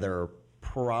together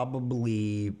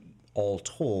probably, all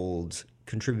told,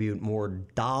 contribute more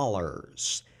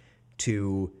dollars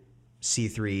to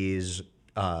C3's.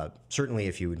 Certainly,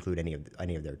 if you include any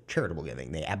of their charitable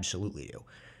giving, they absolutely do.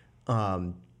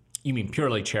 You mean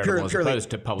purely charitable as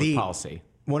opposed to public policy?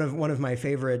 One of my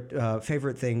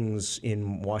favorite things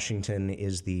in Washington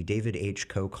is the David H.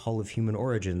 Koch Hall of Human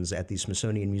Origins at the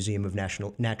Smithsonian Museum of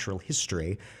Natural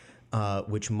History,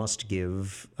 which must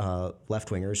give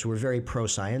left-wingers who are very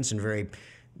pro-science and very,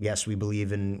 yes, we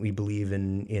believe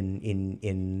in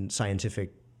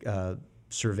scientific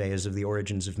surveys of the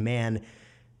origins of man,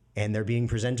 and they're being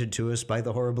presented to us by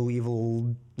the horrible,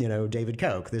 evil, David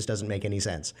Koch. This doesn't make any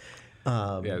sense.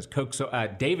 David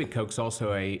Koch's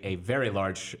also a very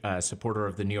large supporter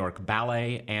of the New York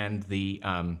Ballet and the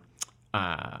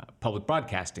public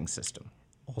broadcasting system.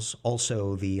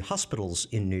 Also, the hospitals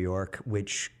in New York,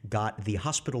 which got the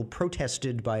hospital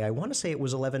protested by, I want to say it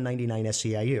was 1199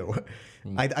 SEIU,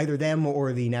 either them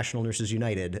or the National Nurses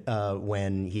United,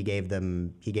 when he gave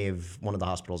one of the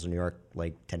hospitals in New York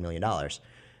like $10 million,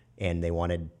 and they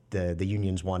wanted the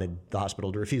unions wanted the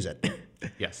hospital to refuse it.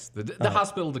 Yes, the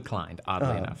hospital declined,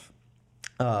 oddly enough.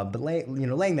 But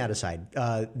laying that aside,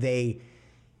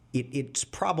 it's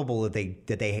probable that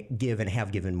they give and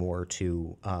have given more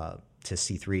to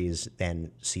C3s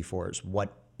than C4s.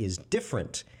 What is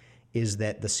different is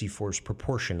that the C4's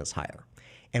proportion is higher.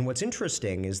 And what's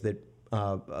interesting is that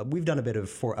we've done a bit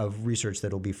of research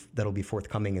that'll be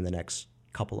forthcoming in the next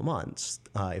couple of months,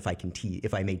 if I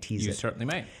may tease it. You certainly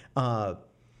may.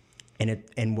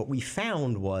 And what we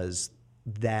found was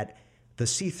that the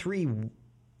C3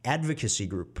 advocacy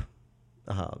group,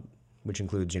 which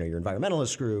includes your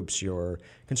environmentalist groups, your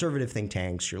conservative think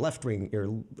tanks, your left-wing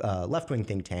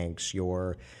think tanks,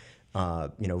 your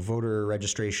voter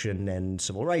registration and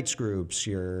civil rights groups,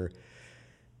 your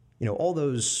all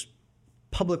those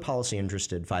public policy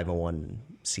interested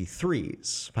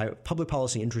 501c3s, public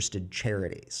policy interested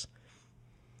charities.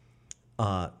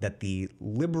 That the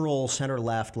liberal,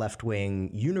 center-left,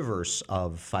 left-wing universe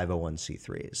of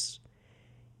 501c3s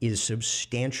is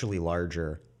substantially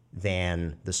larger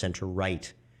than the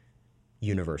center-right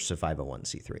universe of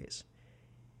 501c3s.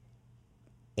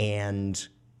 And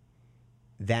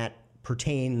that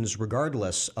pertains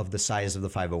regardless of the size of the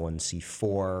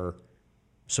 501c4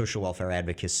 social welfare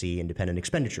advocacy independent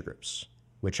expenditure groups,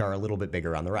 which are a little bit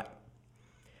bigger on the right.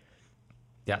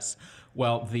 Yes.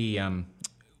 Well, the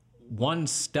one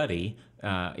study,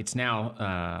 it's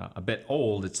now a bit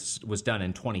old, it was done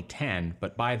in 2010,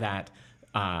 but by that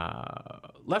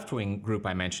left-wing group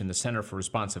I mentioned, the Center for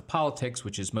Responsive Politics,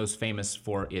 which is most famous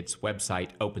for its website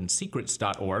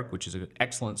opensecrets.org, which is an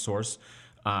excellent source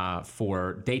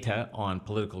for data on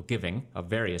political giving of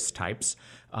various types.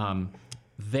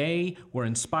 They were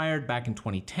inspired back in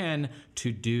 2010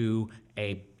 to do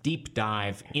a deep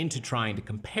dive into trying to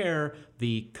compare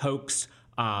the Koch's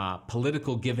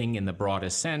political giving in the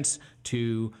broadest sense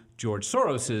to George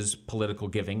Soros's political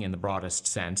giving in the broadest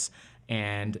sense.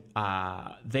 And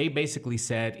they basically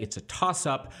said it's a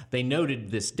toss-up. They noted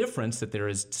this difference, that there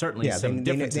is certainly some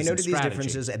differences in strategy. They noted these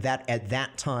differences. At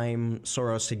that time,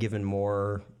 Soros had given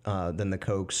more than the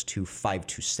Kochs to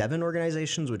 527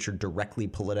 organizations, which are directly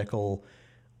political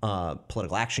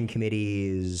action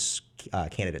committees,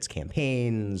 candidates'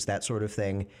 campaigns, that sort of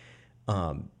thing.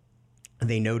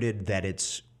 They noted that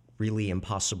it's really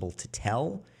impossible to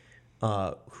tell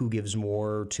who gives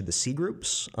more to the C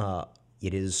groups.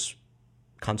 It is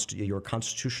your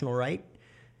constitutional right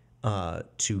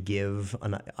to give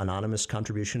anonymous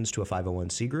contributions to a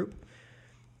 501c group.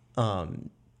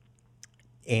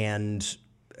 And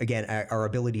again, our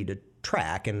ability to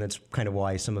track, and that's kind of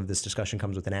why some of this discussion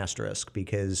comes with an asterisk,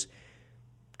 because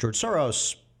George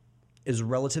Soros is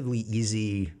relatively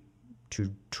easy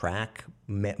to track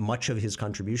much of his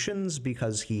contributions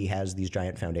because he has these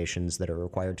giant foundations that are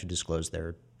required to disclose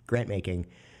their grant making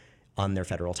on their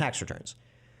federal tax returns.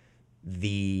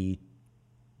 The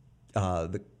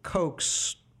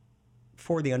Kochs,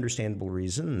 for the understandable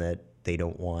reason that they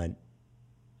don't want,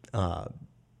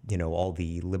 all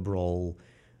the liberal,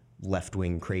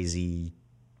 left-wing, crazy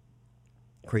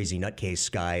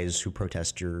nutcase guys who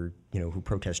protest your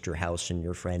house and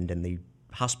your friend and the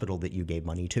hospital that you gave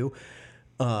money to,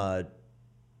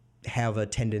 have a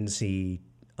tendency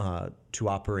to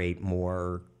operate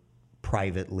more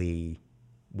privately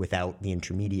without the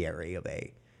intermediary of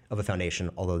a foundation,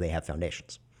 although they have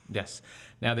foundations. Yes.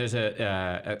 Now, there's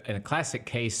a classic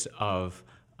case of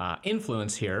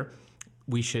influence here.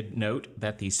 We should note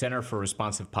that the Center for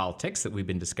Responsive Politics that we've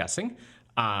been discussing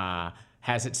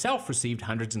has itself received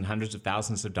hundreds and hundreds of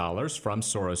thousands of dollars from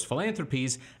Soros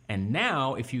Philanthropies. And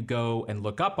now, if you go and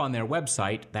look up on their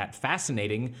website that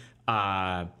fascinating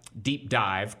deep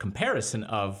dive comparison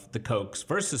of the Kochs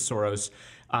versus Soros,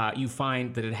 you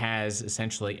find that it has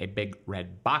essentially a big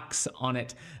red box on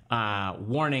it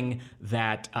warning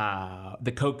that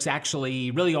the Kochs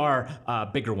actually really are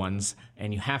bigger ones,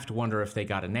 and you have to wonder if they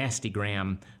got a nasty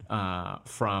gram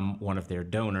from one of their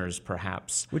donors,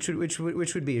 perhaps. Which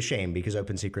would be a shame, because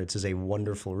Open Secrets is a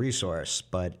wonderful resource,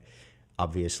 but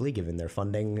obviously, given their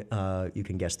funding, you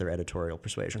can guess their editorial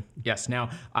persuasion. Yes. Now,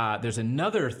 there's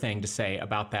another thing to say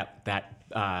about that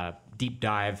deep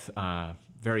dive,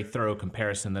 very thorough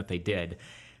comparison that they did.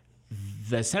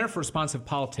 The Center for Responsive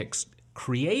Politics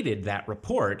created that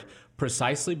report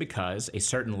precisely because a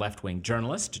certain left-wing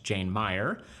journalist, Jane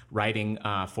Meyer, writing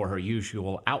for her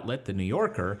usual outlet, The New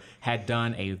Yorker, had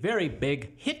done a very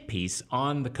big hit piece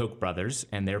on the Koch brothers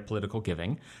and their political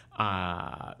giving.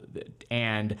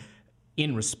 And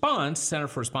in response, Center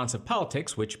for Responsive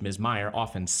Politics, which Ms. Meyer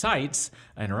often cites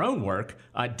in her own work,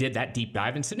 did that deep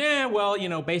dive and said,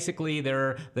 basically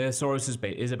the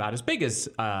Soros is about as big as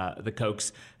the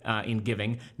Kochs in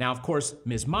giving. Now, of course,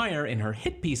 Ms. Meyer, in her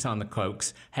hit piece on the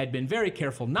Kochs, had been very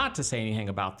careful not to say anything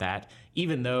about that,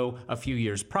 even though a few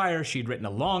years prior she'd written a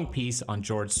long piece on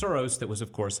George Soros that was,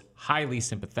 of course, highly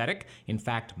sympathetic, in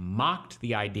fact, mocked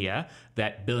the idea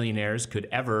that billionaires could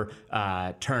ever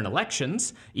turn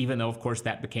elections, even though, of course,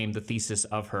 that became the thesis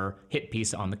of her hit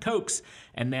piece on the Kochs.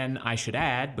 And then I should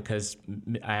add, because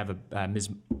I have Ms.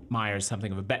 Meyer is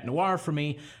something of a bête noire for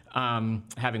me,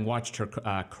 having watched her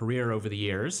career over the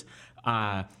years,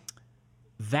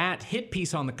 that hit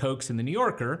piece on the Kochs in The New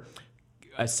Yorker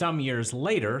some years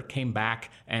later came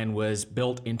back and was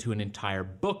built into an entire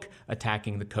book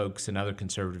attacking the Kochs and other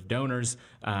conservative donors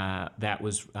that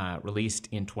was released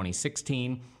in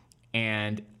 2016.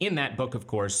 And in that book, of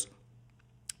course,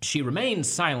 she remains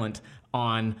silent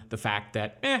on the fact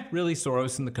that, really,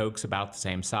 Soros and the Kochs about the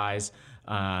same size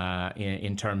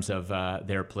in terms of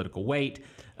their political weight.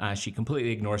 She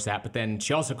completely ignores that, but then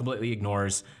she also completely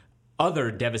ignores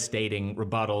other devastating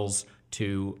rebuttals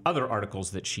to other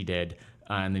articles that she did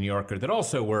in The New Yorker that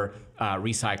also were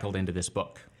recycled into this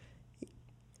book.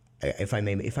 If I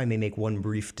may make one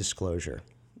brief disclosure,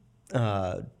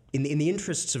 in the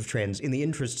interests of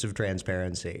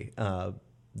transparency,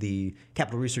 the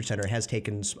Capital Research Center has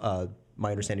taken,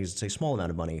 my understanding is it's a small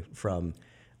amount of money from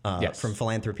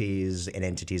philanthropies and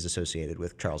entities associated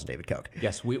with Charles and David Koch.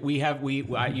 Yes,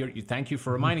 thank you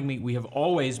for reminding me. We have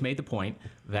always made the point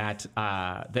that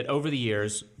that over the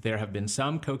years there have been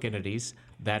some Koch entities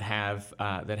that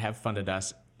have funded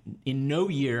us. In no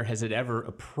year has it ever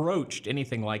approached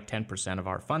anything like 10% of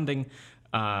our funding.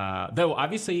 Though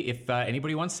obviously, if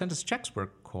anybody wants to send us checks, we're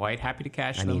quite happy to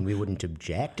cash them. I mean, we wouldn't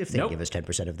object if they give us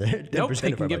 10% of the 10% Nope,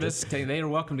 they of can our give budget. us. They are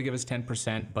welcome to give us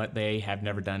 10%, but they have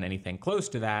never done anything close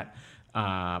to that.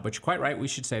 But you're quite right. We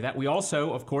should say that. We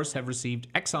also, of course, have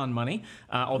received Exxon money,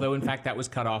 although in fact that was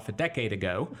cut off a decade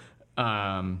ago.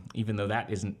 Even though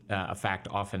that isn't a fact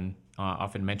often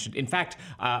mentioned. In fact,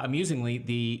 amusingly,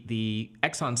 the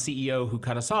Exxon CEO who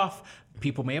cut us off,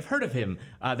 people may have heard of him.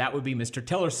 That would be Mr.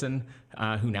 Tillerson,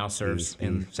 who now serves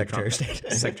in Secretary of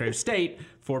State. Secretary of State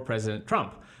for President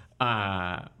Trump.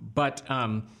 But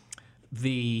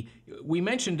we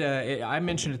mentioned, I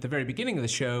mentioned at the very beginning of the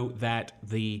show that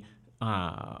the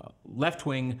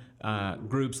left-wing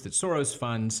groups that Soros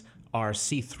funds are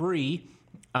C3.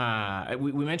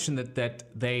 We mentioned that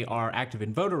they are active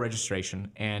in voter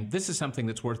registration, and this is something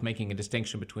that's worth making a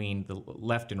distinction between the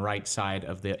left and right side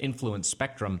of the influence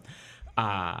spectrum.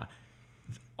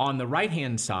 On the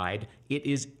right-hand side, it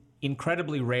is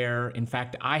incredibly rare. In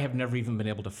fact, I have never even been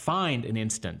able to find an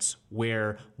instance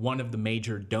where one of the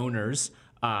major donors,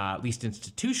 at least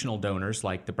institutional donors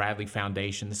like the Bradley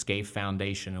Foundation, the Scaife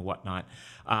Foundation, and whatnot,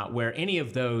 where any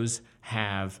of those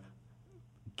have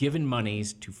given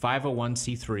monies to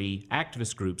 501c3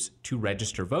 activist groups to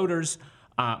register voters,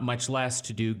 much less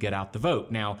to do get out the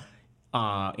vote. Now,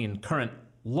 in current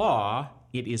law,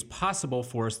 it is possible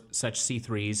for such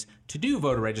C3s to do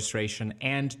voter registration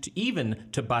and even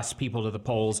to bus people to the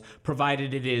polls,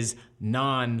 provided it is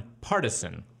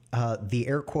nonpartisan. The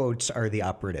air quotes are the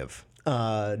operative.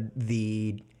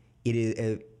 You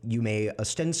may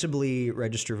ostensibly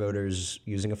register voters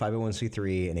using a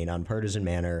 501c3 in a nonpartisan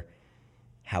manner.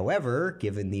 However,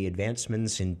 given the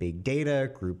advancements in big data,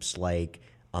 groups like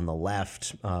on the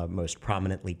left, most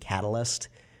prominently Catalyst,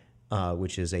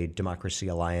 which is a Democracy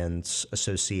Alliance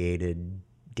associated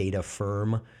data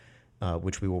firm,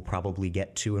 which we will probably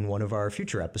get to in one of our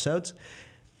future episodes.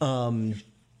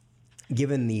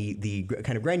 Given the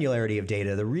kind of granularity of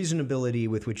data, the reasonability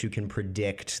with which you can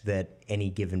predict that any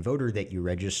given voter that you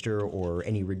register or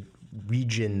any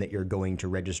region that you're going to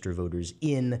register voters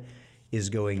in is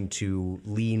going to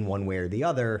lean one way or the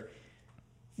other,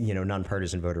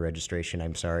 nonpartisan voter registration,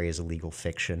 I'm sorry, is a legal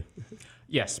fiction.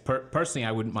 Yes, personally,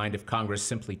 I wouldn't mind if Congress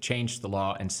simply changed the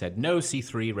law and said no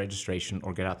C3 registration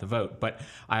or get out the vote. But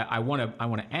I want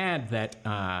to add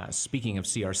that speaking of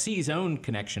CRC's own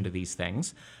connection to these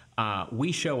things,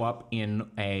 we show up in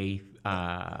a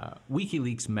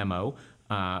WikiLeaks memo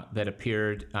that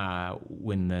appeared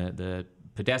when the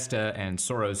Podesta and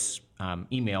Soros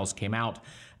emails came out.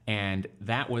 And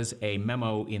that was a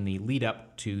memo in the lead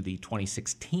up to the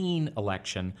 2016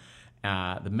 election.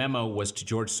 The memo was to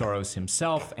George Soros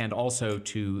himself and also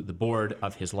to the board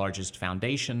of his largest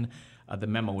foundation. The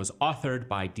memo was authored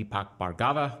by Deepak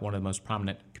Bhargava, one of the most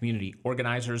prominent community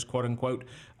organizers, quote unquote,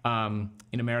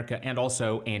 in America, and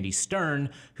also Andy Stern,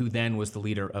 who then was the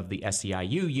leader of the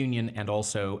SEIU union and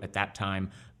also at that time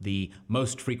the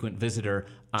most frequent visitor.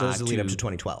 So this is the lead up to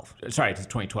 2012. Sorry, to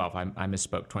 2012. I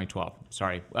misspoke. 2012.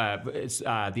 Sorry. It's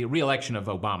the re-election of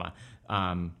Obama.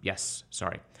 Yes.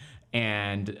 Sorry.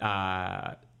 And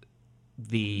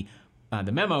the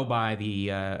memo by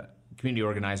the community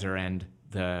organizer and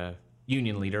the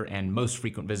union leader and most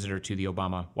frequent visitor to the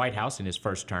Obama White House in his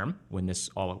first term when this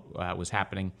all was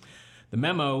happening. The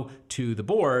memo to the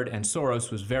board and Soros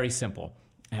was very simple.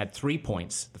 It had 3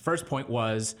 points. The first point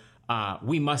was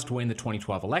we must win the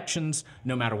 2012 elections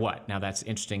no matter what. Now, that's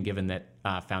interesting given that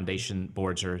foundation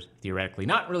boards are theoretically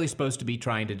not really supposed to be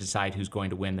trying to decide who's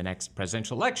going to win the next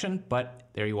presidential election, but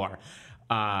there you are.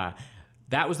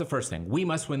 That was the first thing. We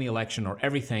must win the election or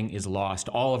everything is lost.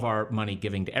 All of our money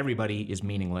giving to everybody is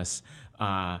meaningless.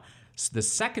 The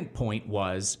second point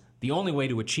was the only way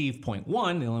to achieve point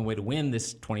one, the only way to win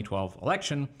this 2012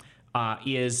 election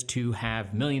is to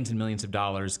have millions and millions of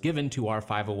dollars given to our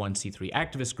 501c3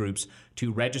 activist groups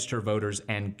to register voters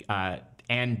and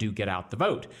do get out the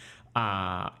vote.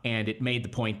 And it made the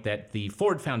point that the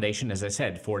Ford Foundation, as I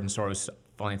said, Ford and Soros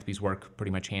philanthropies work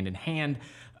pretty much hand in hand.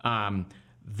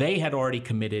 They had already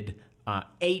committed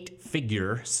 8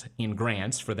 figures in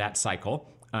grants for that cycle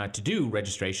to do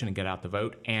registration and get out the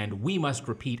vote, and we must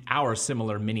repeat our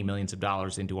similar many millions of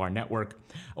dollars into our network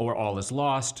or all is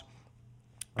lost.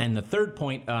 And the third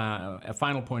point, a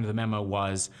final point of the memo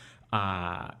was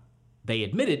they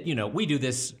admitted, we do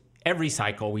this every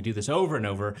cycle, we do this over and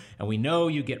over, and we know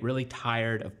you get really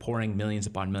tired of pouring millions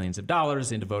upon millions of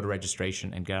dollars into voter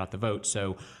registration and get out the vote.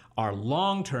 So our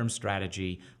long-term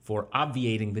strategy for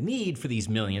obviating the need for these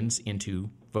millions into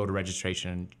voter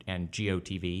registration and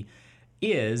GOTV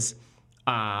is,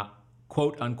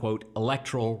 quote-unquote,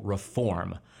 electoral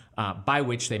reform, by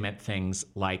which they meant things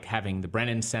like having the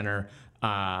Brennan Center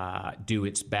do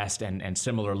its best and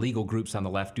similar legal groups on the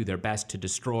left do their best to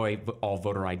destroy all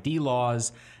voter ID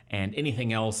laws and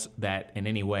anything else that in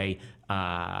any way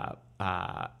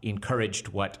encouraged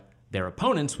what their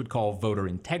opponents would call voter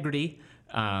integrity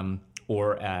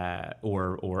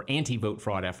or anti-vote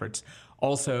fraud efforts.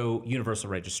 Also,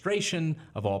 universal registration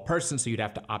of all persons, so you'd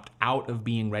have to opt out of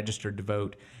being registered to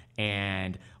vote,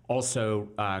 and also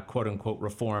quote-unquote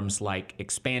reforms like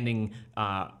expanding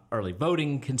early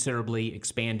voting considerably,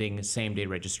 expanding same-day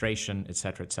registration, et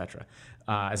cetera, et cetera.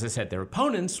 As I said, their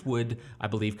opponents would, I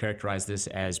believe, characterize this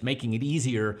as making it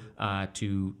easier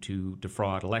to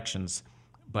defraud elections.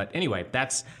 But anyway,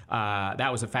 that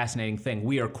was a fascinating thing.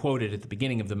 We are quoted at the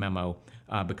beginning of the memo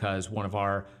because one of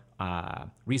our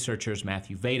researchers,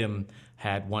 Matthew Vadum,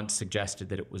 had once suggested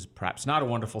that it was perhaps not a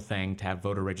wonderful thing to have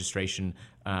voter registration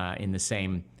done at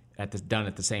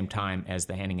the same time as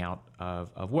the handing out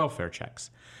of welfare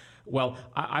checks. Well,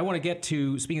 I want to get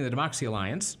to, speaking of the Democracy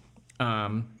Alliance,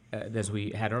 as we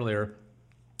had earlier,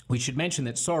 we should mention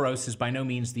that Soros is by no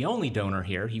means the only donor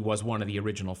here. He was one of the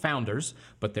original founders,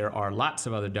 but there are lots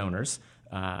of other donors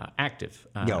active.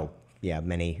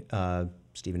 Many.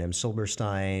 Stephen M.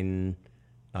 Silberstein,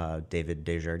 David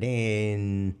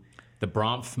Desjardins. The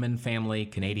Bronfman family,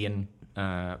 Canadian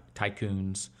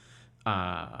tycoons.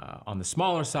 On the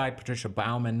smaller side, Patricia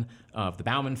Baumann of the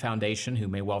Bauman Foundation, who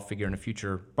may well figure in a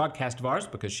future broadcast of ours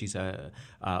because she's a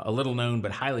little known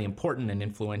but highly important and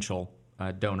influential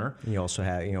donor. You also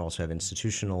have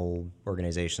institutional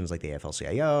organizations like the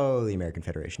AFL-CIO, the American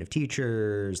Federation of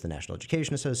Teachers, the National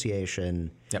Education Association.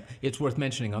 Yep. It's worth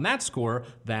mentioning on that score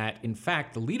that, in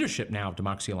fact, the leadership now of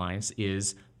Democracy Alliance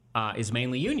is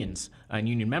mainly unions and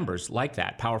union members like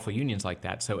that, powerful unions like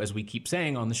that. So as we keep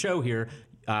saying on the show here,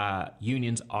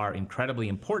 unions are incredibly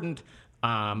important,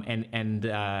 and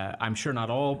I'm sure not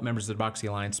all members of the Democracy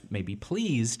Alliance may be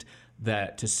pleased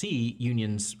to see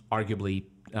unions arguably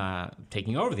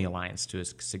taking over the alliance to a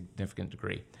significant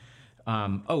degree.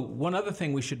 One other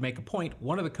thing we should make a point.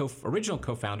 One of the original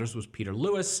co-founders was Peter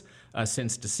Lewis,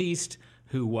 since deceased,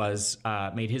 who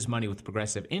made his money with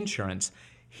Progressive Insurance.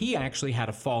 He actually had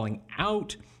a falling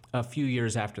out a few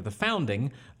years after the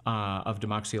founding of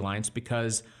Democracy Alliance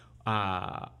because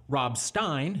Rob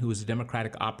Stein, who was a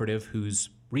Democratic operative whose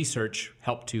research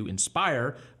helped to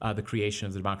inspire the creation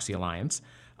of the Democracy Alliance,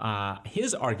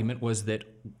 his argument was that,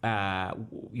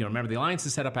 remember the alliance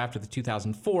is set up after the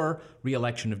 2004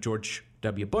 re-election of George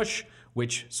W. Bush,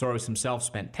 which Soros himself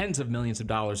spent tens of millions of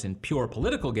dollars in pure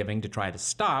political giving to try to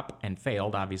stop, and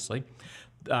failed, obviously.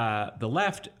 The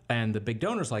left and the big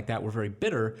donors like that were very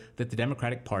bitter that the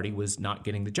Democratic Party was not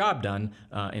getting the job done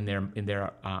in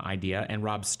their idea, and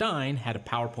Rob Stein had a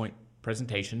PowerPoint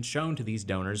presentation shown to these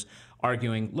donors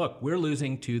arguing, look, we're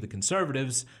losing to the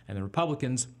conservatives and the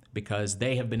Republicans because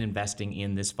they have been investing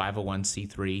in this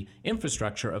 501c3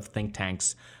 infrastructure of think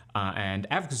tanks and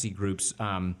advocacy groups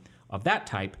of that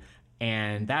type.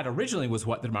 And that originally was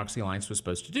what the Democracy Alliance was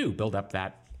supposed to do, build up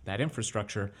that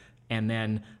infrastructure. And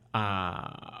then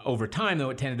over time, though,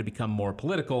 it tended to become more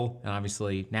political and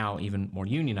obviously now even more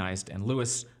unionized, and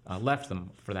Lewis left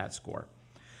them for that score.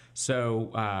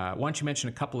 So why don't you mention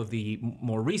a couple of the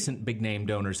more recent big-name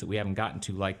donors that we haven't gotten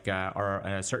to, like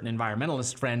a certain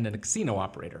environmentalist friend and a casino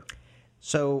operator?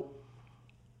 So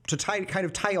to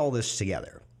tie all this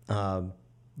together, one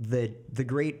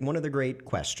of the great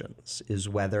questions is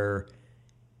whether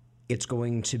it's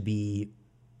going to be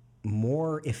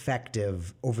more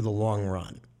effective over the long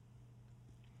run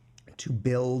to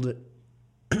build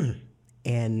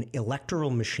an electoral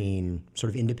machine sort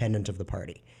of independent of the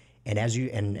party. And as you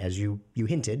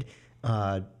hinted,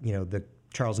 the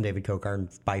Charles and David Koch are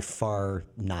by far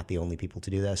not the only people to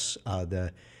do this.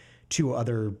 The two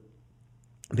other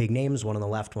big names, one on the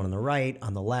left, one on the right.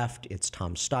 On the left, it's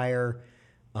Tom Steyer,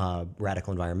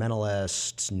 radical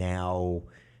environmentalist, now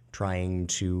trying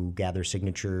to gather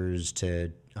signatures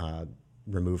to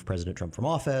remove President Trump from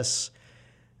office.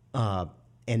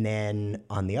 And then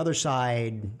on the other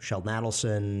side, Sheldon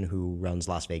Adelson, who runs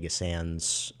Las Vegas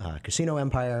Sands casino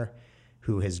empire,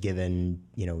 who has given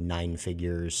 9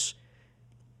 figures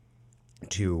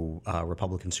to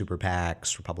Republican super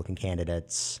PACs, Republican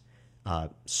candidates.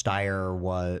 Steyer,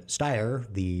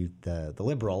 the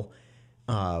liberal,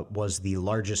 was the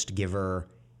largest giver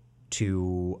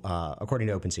to, according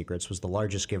to Open Secrets, was the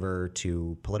largest giver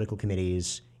to political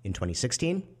committees in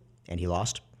 2016, and he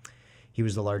lost. He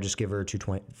was the largest giver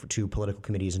to political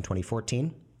committees in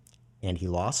 2014, and he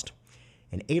lost.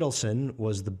 And Adelson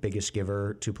was the biggest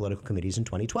giver to political committees in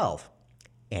 2012,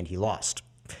 and he lost.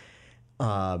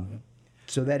 So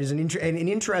that is an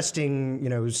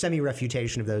interesting,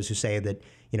 semi-refutation of those who say that,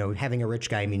 having a rich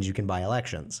guy means you can buy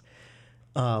elections.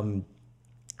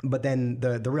 But then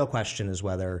the real question is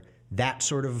whether that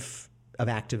sort of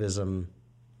activism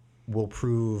will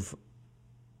prove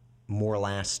more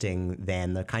lasting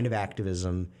than the kind of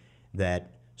activism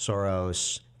that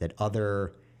Soros, that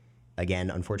other, again,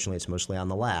 unfortunately it's mostly on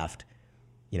the left,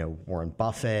 Warren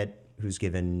Buffett, who's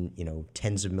given,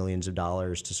 tens of millions of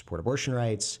dollars to support abortion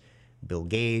rights, Bill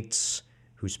Gates,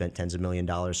 who spent tens of millions of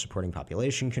dollars supporting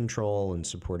population control and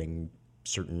supporting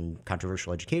certain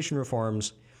controversial education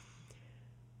reforms,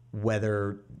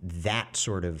 whether that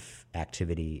sort of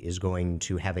activity is going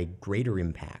to have a greater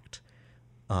impact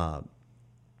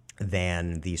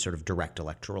than the sort of direct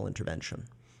electoral intervention.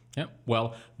 Yeah.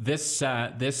 Well, this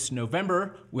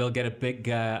November we'll get a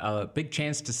big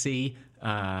chance to see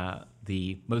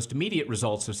the most immediate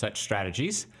results of such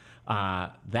strategies.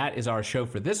 That is our show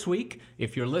for this week.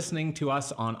 If you're listening to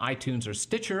us on iTunes or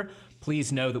Stitcher,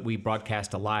 please know that we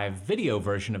broadcast a live video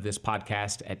version of this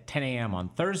podcast at 10 a.m. on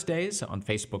Thursdays on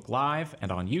Facebook Live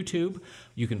and on YouTube.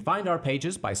 You can find our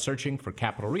pages by searching for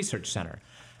Capital Research Center.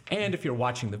 And if you're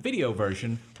watching the video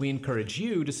version, we encourage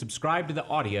you to subscribe to the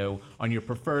audio on your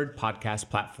preferred podcast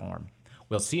platform.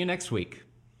 We'll see you next week.